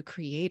them to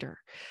Creator.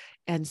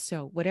 And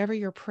so whatever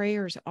your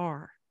prayers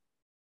are,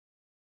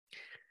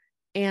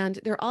 and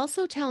they're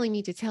also telling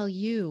me to tell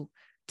you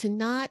to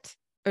not,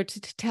 or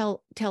to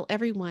tell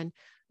everyone,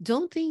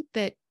 don't think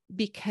that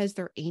because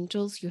they're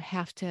angels, you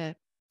have to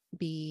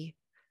be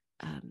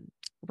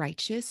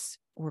righteous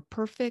or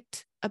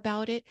perfect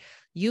about it.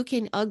 You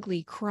can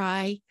ugly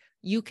cry,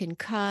 you can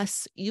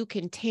cuss, you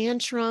can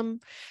tantrum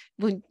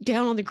when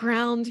down on the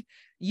ground,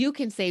 you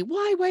can say,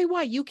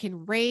 why? You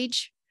can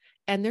rage.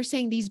 And they're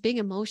saying these big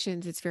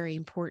emotions, it's very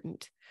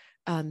important.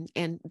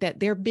 And that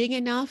they're big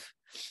enough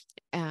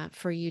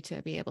for you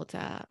to be able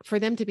to, for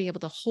them to be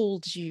able to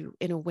hold you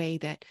in a way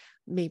that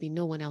maybe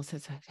no one else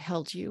has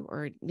held you,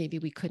 or maybe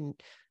we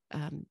couldn't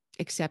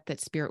accept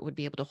that spirit would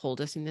be able to hold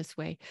us in this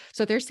way.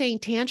 So they're saying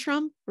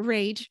tantrum,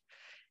 rage,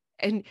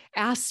 and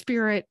ask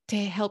spirit to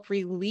help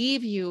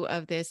relieve you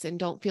of this, and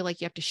don't feel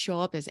like you have to show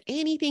up as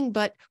anything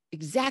but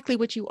exactly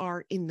what you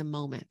are in the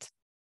moment.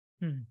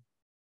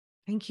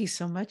 Thank you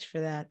so much for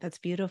that. That's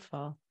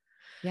beautiful.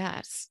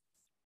 Yes.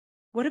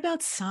 What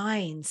about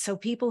signs? So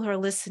people who are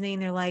listening,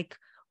 they're like,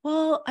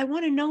 well, I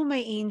want to know my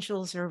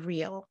angels are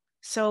real.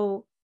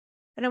 So,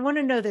 and I want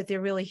to know that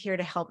they're really here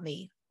to help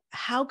me.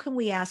 How can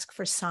we ask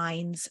for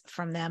signs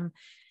from them?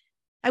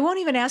 I won't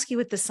even ask you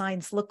what the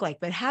signs look like,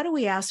 but how do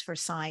we ask for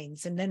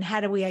signs? And then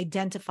how do we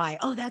identify,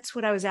 oh, that's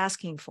what I was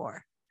asking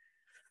for?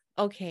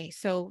 Okay.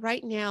 So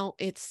right now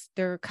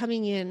they're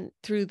coming in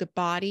through the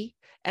body,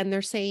 and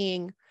they're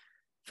saying,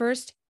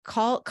 first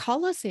call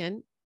us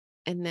in,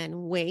 and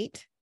then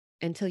wait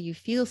until you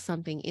feel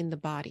something in the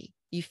body.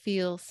 You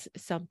feel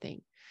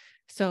something.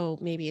 So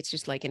maybe it's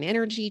just like an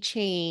energy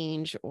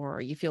change,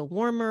 or you feel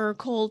warmer,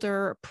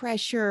 colder,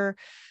 pressure.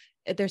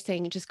 They're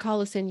saying, just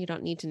call us in. You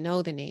don't need to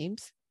know the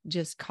names.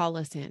 Just call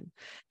us in.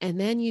 And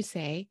then you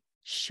say,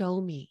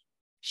 show me.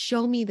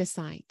 show me the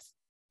signs.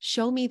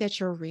 Show me that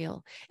you're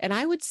real. And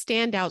I would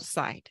stand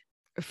outside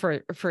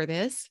for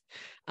this.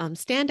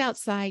 Stand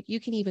outside. You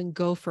can even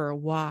go for a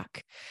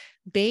walk.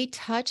 They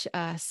touch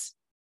us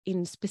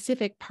in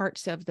specific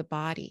parts of the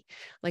body.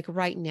 Like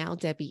right now,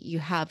 Debbie, you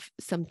have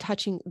some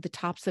touching the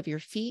tops of your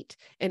feet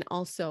and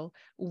also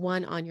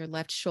one on your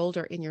left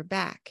shoulder in your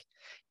back.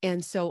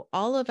 And so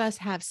all of us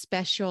have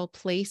special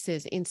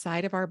places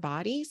inside of our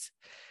bodies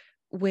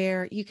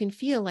where you can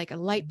feel like a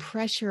light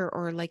pressure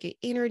or like an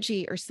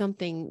energy or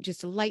something,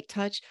 just a light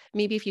touch.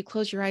 Maybe if you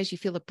close your eyes, you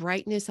feel a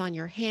brightness on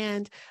your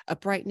hand, a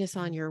brightness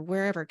on your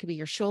wherever, it could be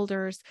your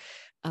shoulders.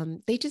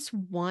 They just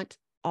want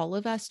all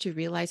of us to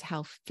realize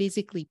how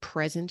physically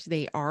present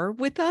they are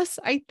with us,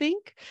 I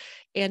think.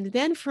 And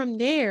then from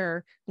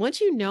there,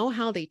 once you know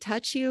how they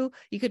touch you,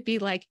 you could be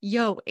like,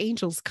 yo,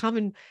 angels,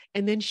 come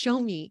and then show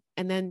me.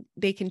 And then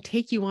they can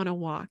take you on a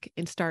walk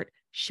and start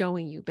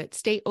showing you, but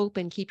stay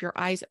open, keep your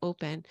eyes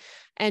open,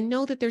 and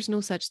know that there's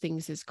no such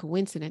things as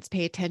coincidence.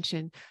 Pay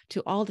attention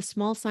to all the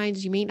small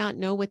signs. You may not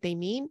know what they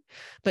mean,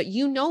 but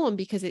you know them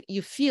because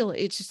you feel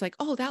it's just like,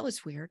 oh, that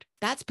was weird.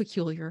 That's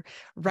peculiar.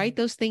 Write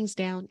those things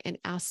down and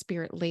ask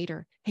spirit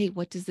later, hey,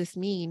 what does this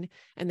mean?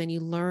 And then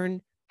you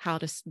learn how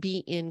to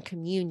be in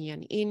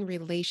communion, in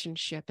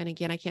relationship. And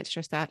again, I can't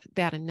stress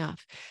that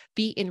enough.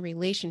 Be in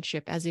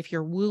relationship as if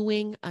you're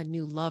wooing a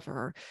new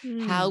lover.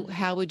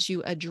 How would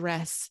you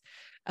address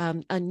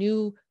a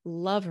new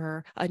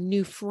lover, a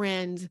new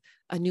friend,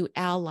 a new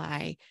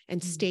ally,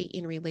 and stay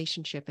in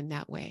relationship in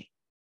that way?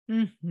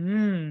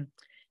 Mm-hmm.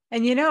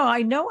 And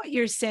I know what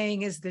you're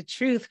saying is the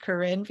truth,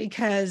 Corinne,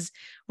 because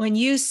when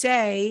you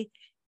say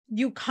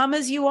you come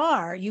as you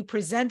are, you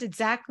present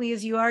exactly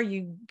as you are,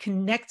 you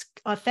connect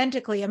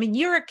authentically. I mean,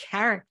 you're a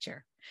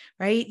character,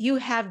 right? You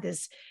have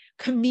this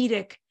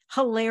comedic,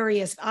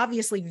 hilarious,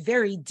 obviously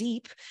very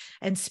deep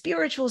and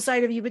spiritual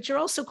side of you, but you're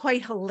also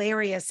quite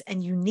hilarious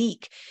and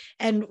unique.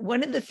 And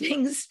one of the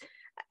things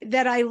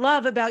that I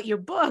love about your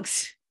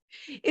books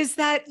is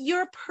that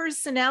your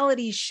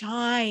personality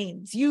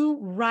shines. You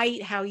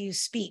write how you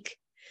speak.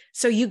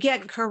 So you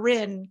get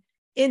Corinne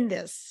in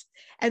this.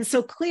 And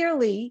so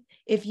clearly,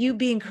 if you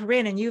being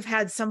Corinne and you've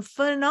had some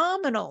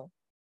phenomenal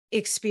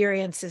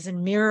experiences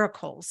and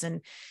miracles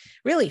and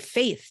really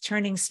faith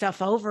turning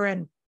stuff over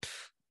and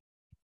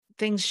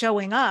things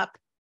showing up.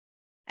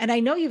 And I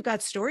know you've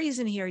got stories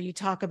in here. You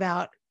talk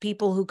about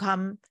people who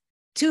come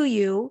to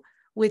you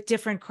with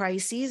different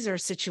crises or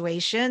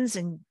situations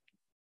and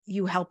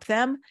you help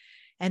them.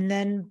 And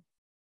then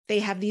they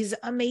have these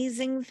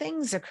amazing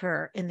things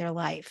occur in their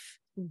life.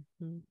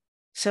 Mm-hmm.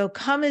 So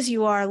come as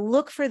you are,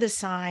 look for the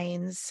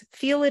signs,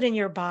 feel it in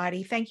your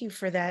body. Thank you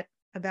for that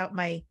about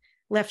my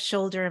left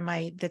shoulder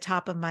and the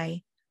top of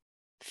my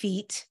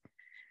feet.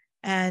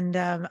 And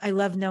I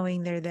love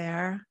knowing they're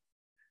there.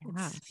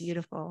 It's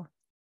beautiful.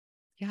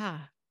 Yeah,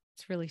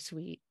 it's really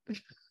sweet.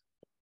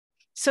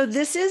 So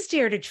this is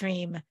Dare to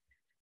Dream.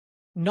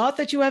 Not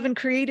that you haven't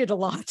created a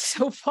lot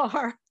so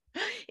far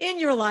in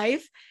your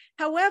life.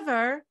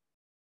 However,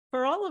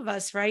 for all of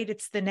us, right?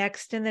 It's the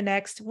next and the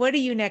next. What are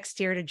you next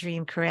Dare to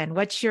Dream, Corinne?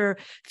 What's your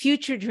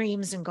future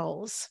dreams and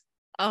goals?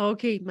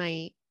 Okay,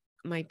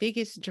 my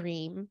biggest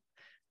dream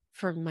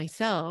for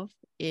myself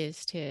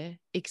is to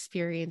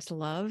experience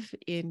love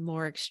in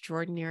more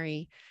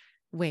extraordinary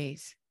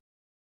ways.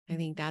 I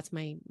think that's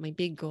my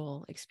big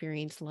goal.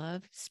 Experience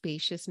love,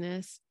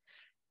 spaciousness,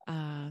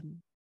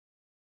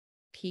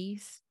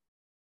 peace,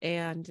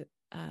 and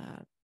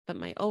but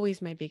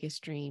my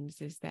biggest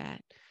dreams is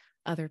that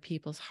other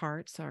people's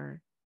hearts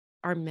are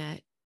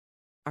met,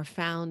 are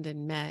found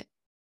and met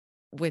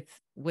with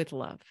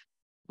love,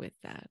 with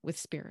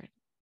spirit.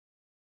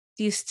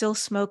 Do you still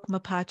smoke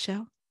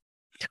mapacho?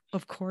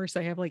 Of course,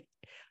 I have like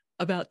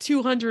about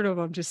 200 of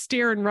them just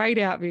staring right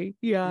at me.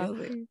 Yeah.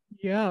 Really?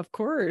 Yeah, of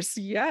course.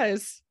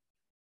 Yes.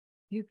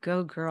 You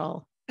go,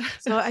 girl.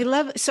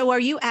 So are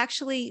you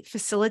actually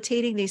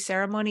facilitating these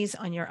ceremonies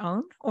on your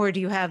own, or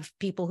do you have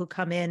people who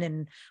come in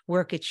and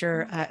work at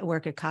your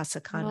work at Casa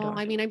Condor? No,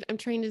 I mean, I'm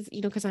trained as,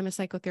 because I'm a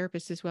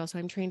psychotherapist as well. So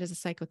I'm trained as a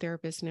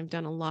psychotherapist and I've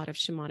done a lot of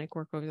shamanic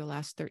work over the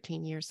last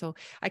 13 years. So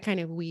I kind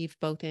of weave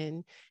both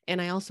in,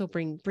 and I also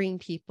bring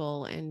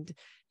people and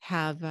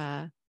have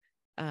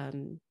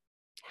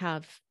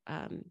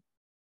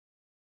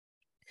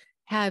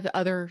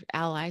other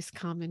allies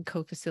come and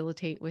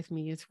co-facilitate with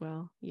me as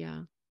well.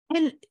 Yeah.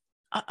 And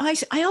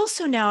I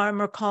also now am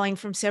recalling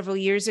from several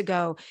years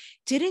ago,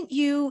 didn't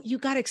you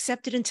got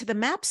accepted into the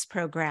MAPS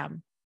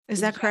program? Is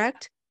that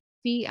correct?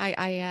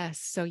 CIIS.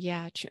 So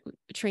yeah,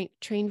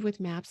 trained with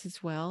MAPS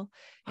as well,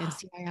 and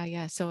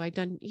CIIS. So I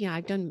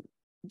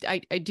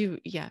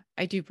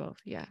do both.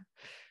 Yeah.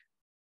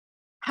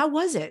 How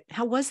was it?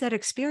 How was that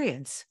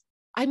experience?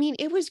 I mean,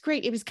 it was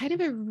great. It was kind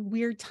of a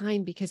weird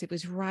time because it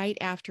was right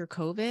after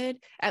COVID,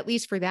 at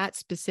least for that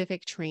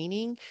specific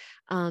training.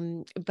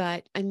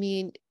 But I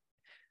mean,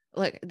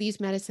 like, these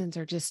medicines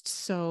are just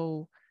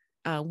so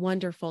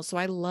wonderful. So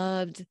I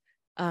loved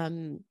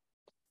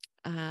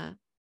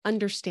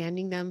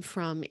understanding them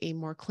from a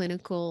more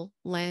clinical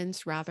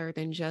lens rather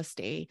than just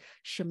a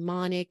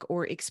shamanic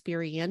or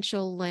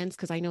experiential lens,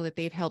 because I know that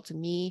they've helped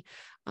me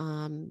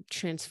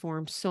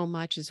transform so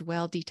much as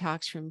well,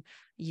 detox from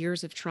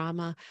years of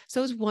trauma.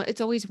 So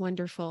it's always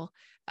wonderful.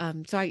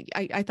 So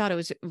I thought it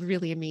was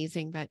really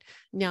amazing, but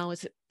now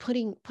it's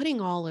putting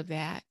all of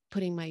that,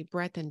 putting my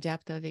breadth and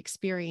depth of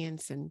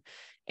experience and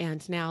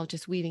now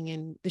just weaving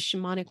in the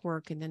shamanic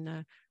work and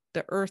then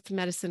the earth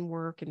medicine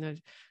work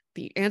and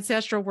the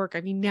ancestral work.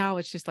 I mean, now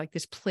it's just like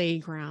this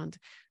playground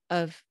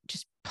of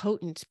just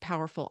potent,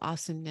 powerful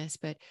awesomeness,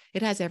 but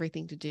it has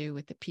everything to do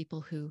with the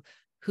people who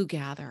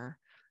gather,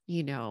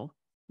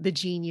 the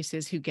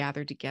geniuses who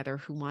gather together,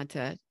 who want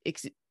to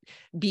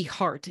be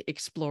heart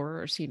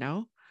explorers,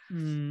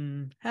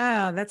 Oh,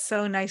 that's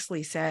so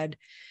nicely said.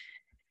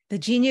 The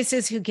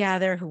geniuses who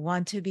gather, who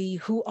want to be,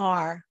 who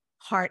are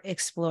heart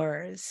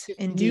explorers. New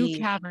Indeed.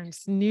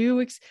 caverns,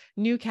 new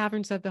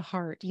caverns of the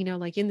heart.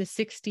 Like in the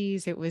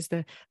 60s, it was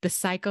the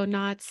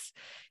psychonauts.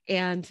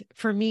 And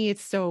for me,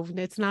 it's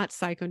not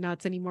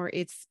psychonauts anymore.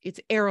 It's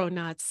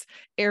aeronauts,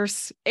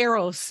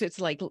 eros.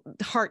 It's like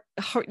heart,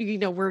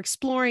 we're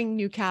exploring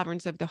new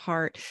caverns of the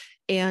heart,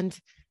 and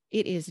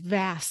it is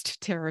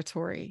vast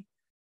territory.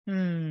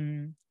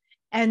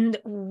 And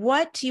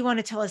what do you want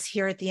to tell us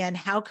here at the end?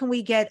 How can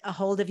we get a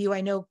hold of you?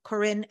 I know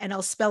Corinne, and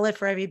I'll spell it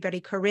for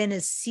everybody. Corinne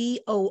is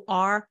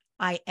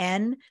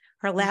CORIN.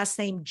 Her last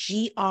name,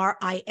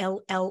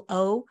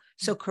 GRILLO.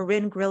 So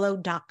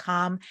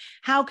CORINGRILLO.com.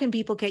 How can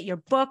people get your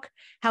book?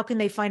 How can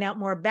they find out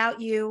more about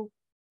you?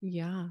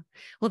 Yeah.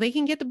 Well, they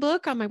can get the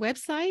book on my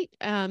website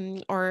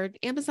or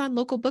Amazon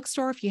local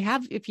bookstore. If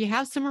you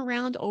have some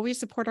around, always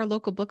support our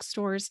local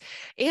bookstores.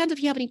 And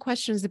if you have any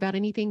questions about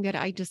anything that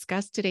I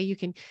discussed today, you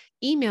can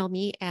email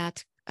me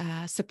at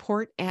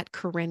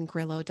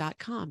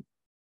support@CORINGRILLO.com.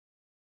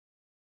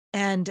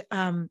 And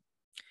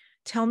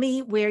tell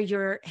me where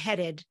you're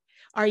headed.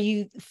 Are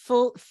you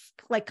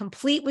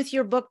complete with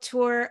your book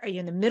tour? Are you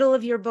in the middle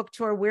of your book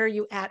tour? Where are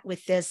you at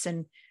with this?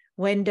 And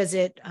when does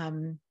it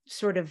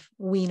sort of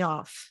wean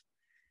off?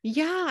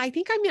 Yeah, I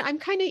think I'm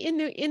kind of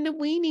in the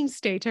weaning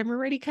stage. I'm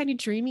already kind of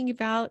dreaming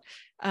about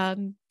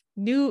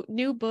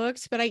new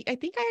books, but I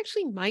think I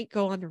actually might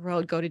go on the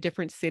road, go to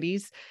different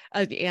cities,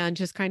 and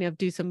just kind of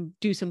do some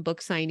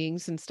book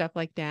signings and stuff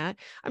like that.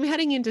 I'm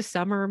heading into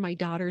summer. My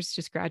daughter's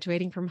just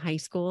graduating from high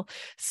school,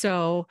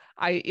 so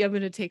I am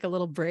going to take a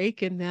little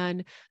break and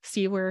then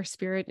see where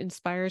spirit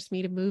inspires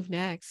me to move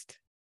next.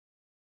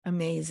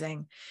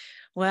 Amazing.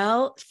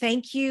 Well,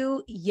 thank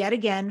you yet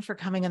again for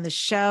coming on the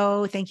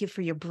show. Thank you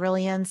for your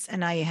brilliance.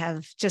 And I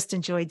have just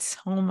enjoyed so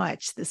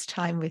much this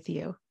time with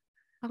you.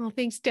 Oh,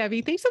 thanks,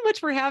 Debbie. Thanks so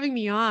much for having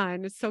me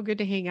on. It's so good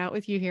to hang out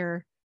with you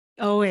here.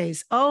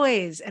 Always,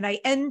 always. And I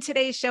end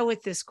today's show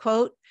with this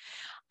quote: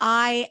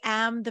 I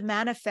am the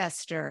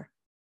manifester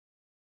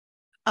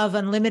of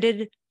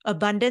unlimited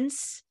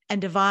abundance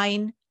and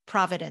divine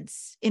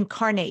providence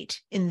incarnate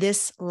in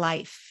this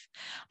life.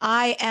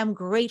 I am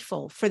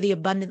grateful for the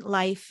abundant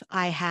life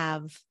I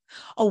have.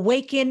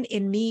 Awaken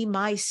in me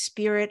my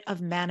spirit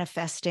of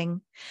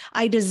manifesting.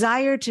 I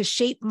desire to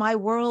shape my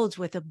world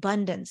with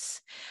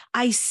abundance.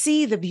 I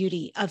see the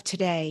beauty of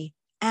today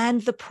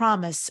and the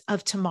promise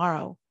of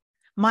tomorrow.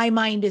 My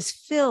mind is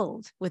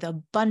filled with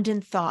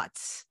abundant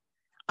thoughts.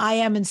 I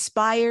am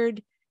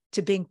inspired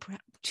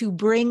to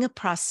bring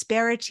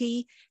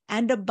prosperity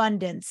and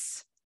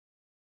abundance,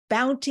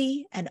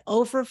 bounty and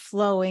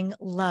overflowing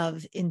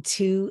love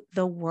into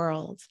the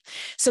world.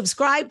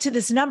 Subscribe to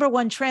this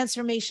 #1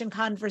 transformation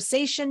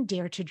conversation,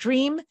 Dare to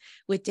Dream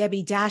with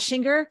Debbie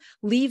Dachinger.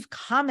 Leave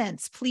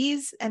comments,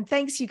 please. And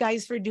thanks, you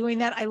guys, for doing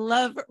that. I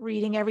love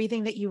reading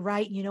everything that you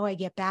write. I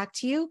get back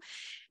to you.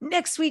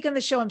 Next week on the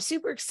show, I'm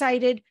super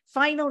excited.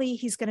 Finally,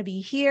 he's going to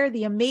be here,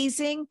 the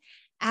amazing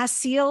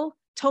Asil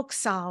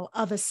Toksal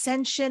of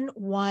Ascension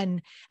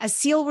One.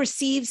 Asil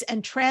receives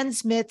and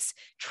transmits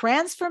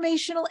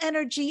transformational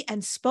energy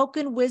and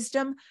spoken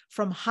wisdom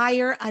from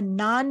higher and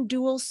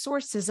non-dual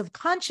sources of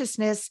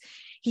consciousness.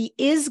 He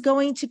is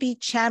going to be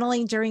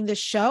channeling during the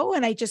show,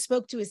 and I just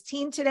spoke to his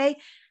team today,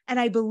 and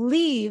I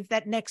believe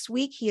that next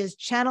week he is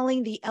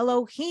channeling the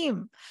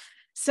Elohim.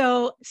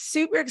 So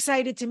super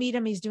excited to meet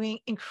him. He's doing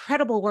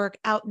incredible work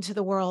out into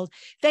the world.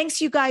 Thanks,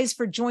 you guys,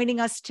 for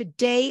joining us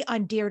today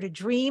on Dare to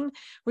Dream.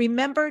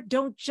 Remember,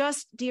 don't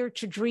just dare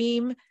to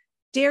dream,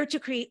 dare to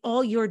create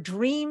all your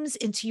dreams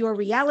into your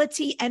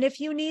reality. And if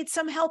you need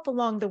some help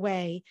along the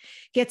way,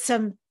 get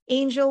some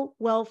angel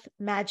wealth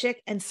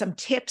magic and some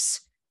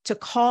tips to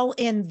call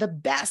in the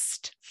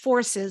best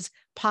forces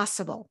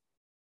possible.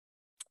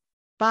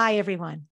 Bye, everyone.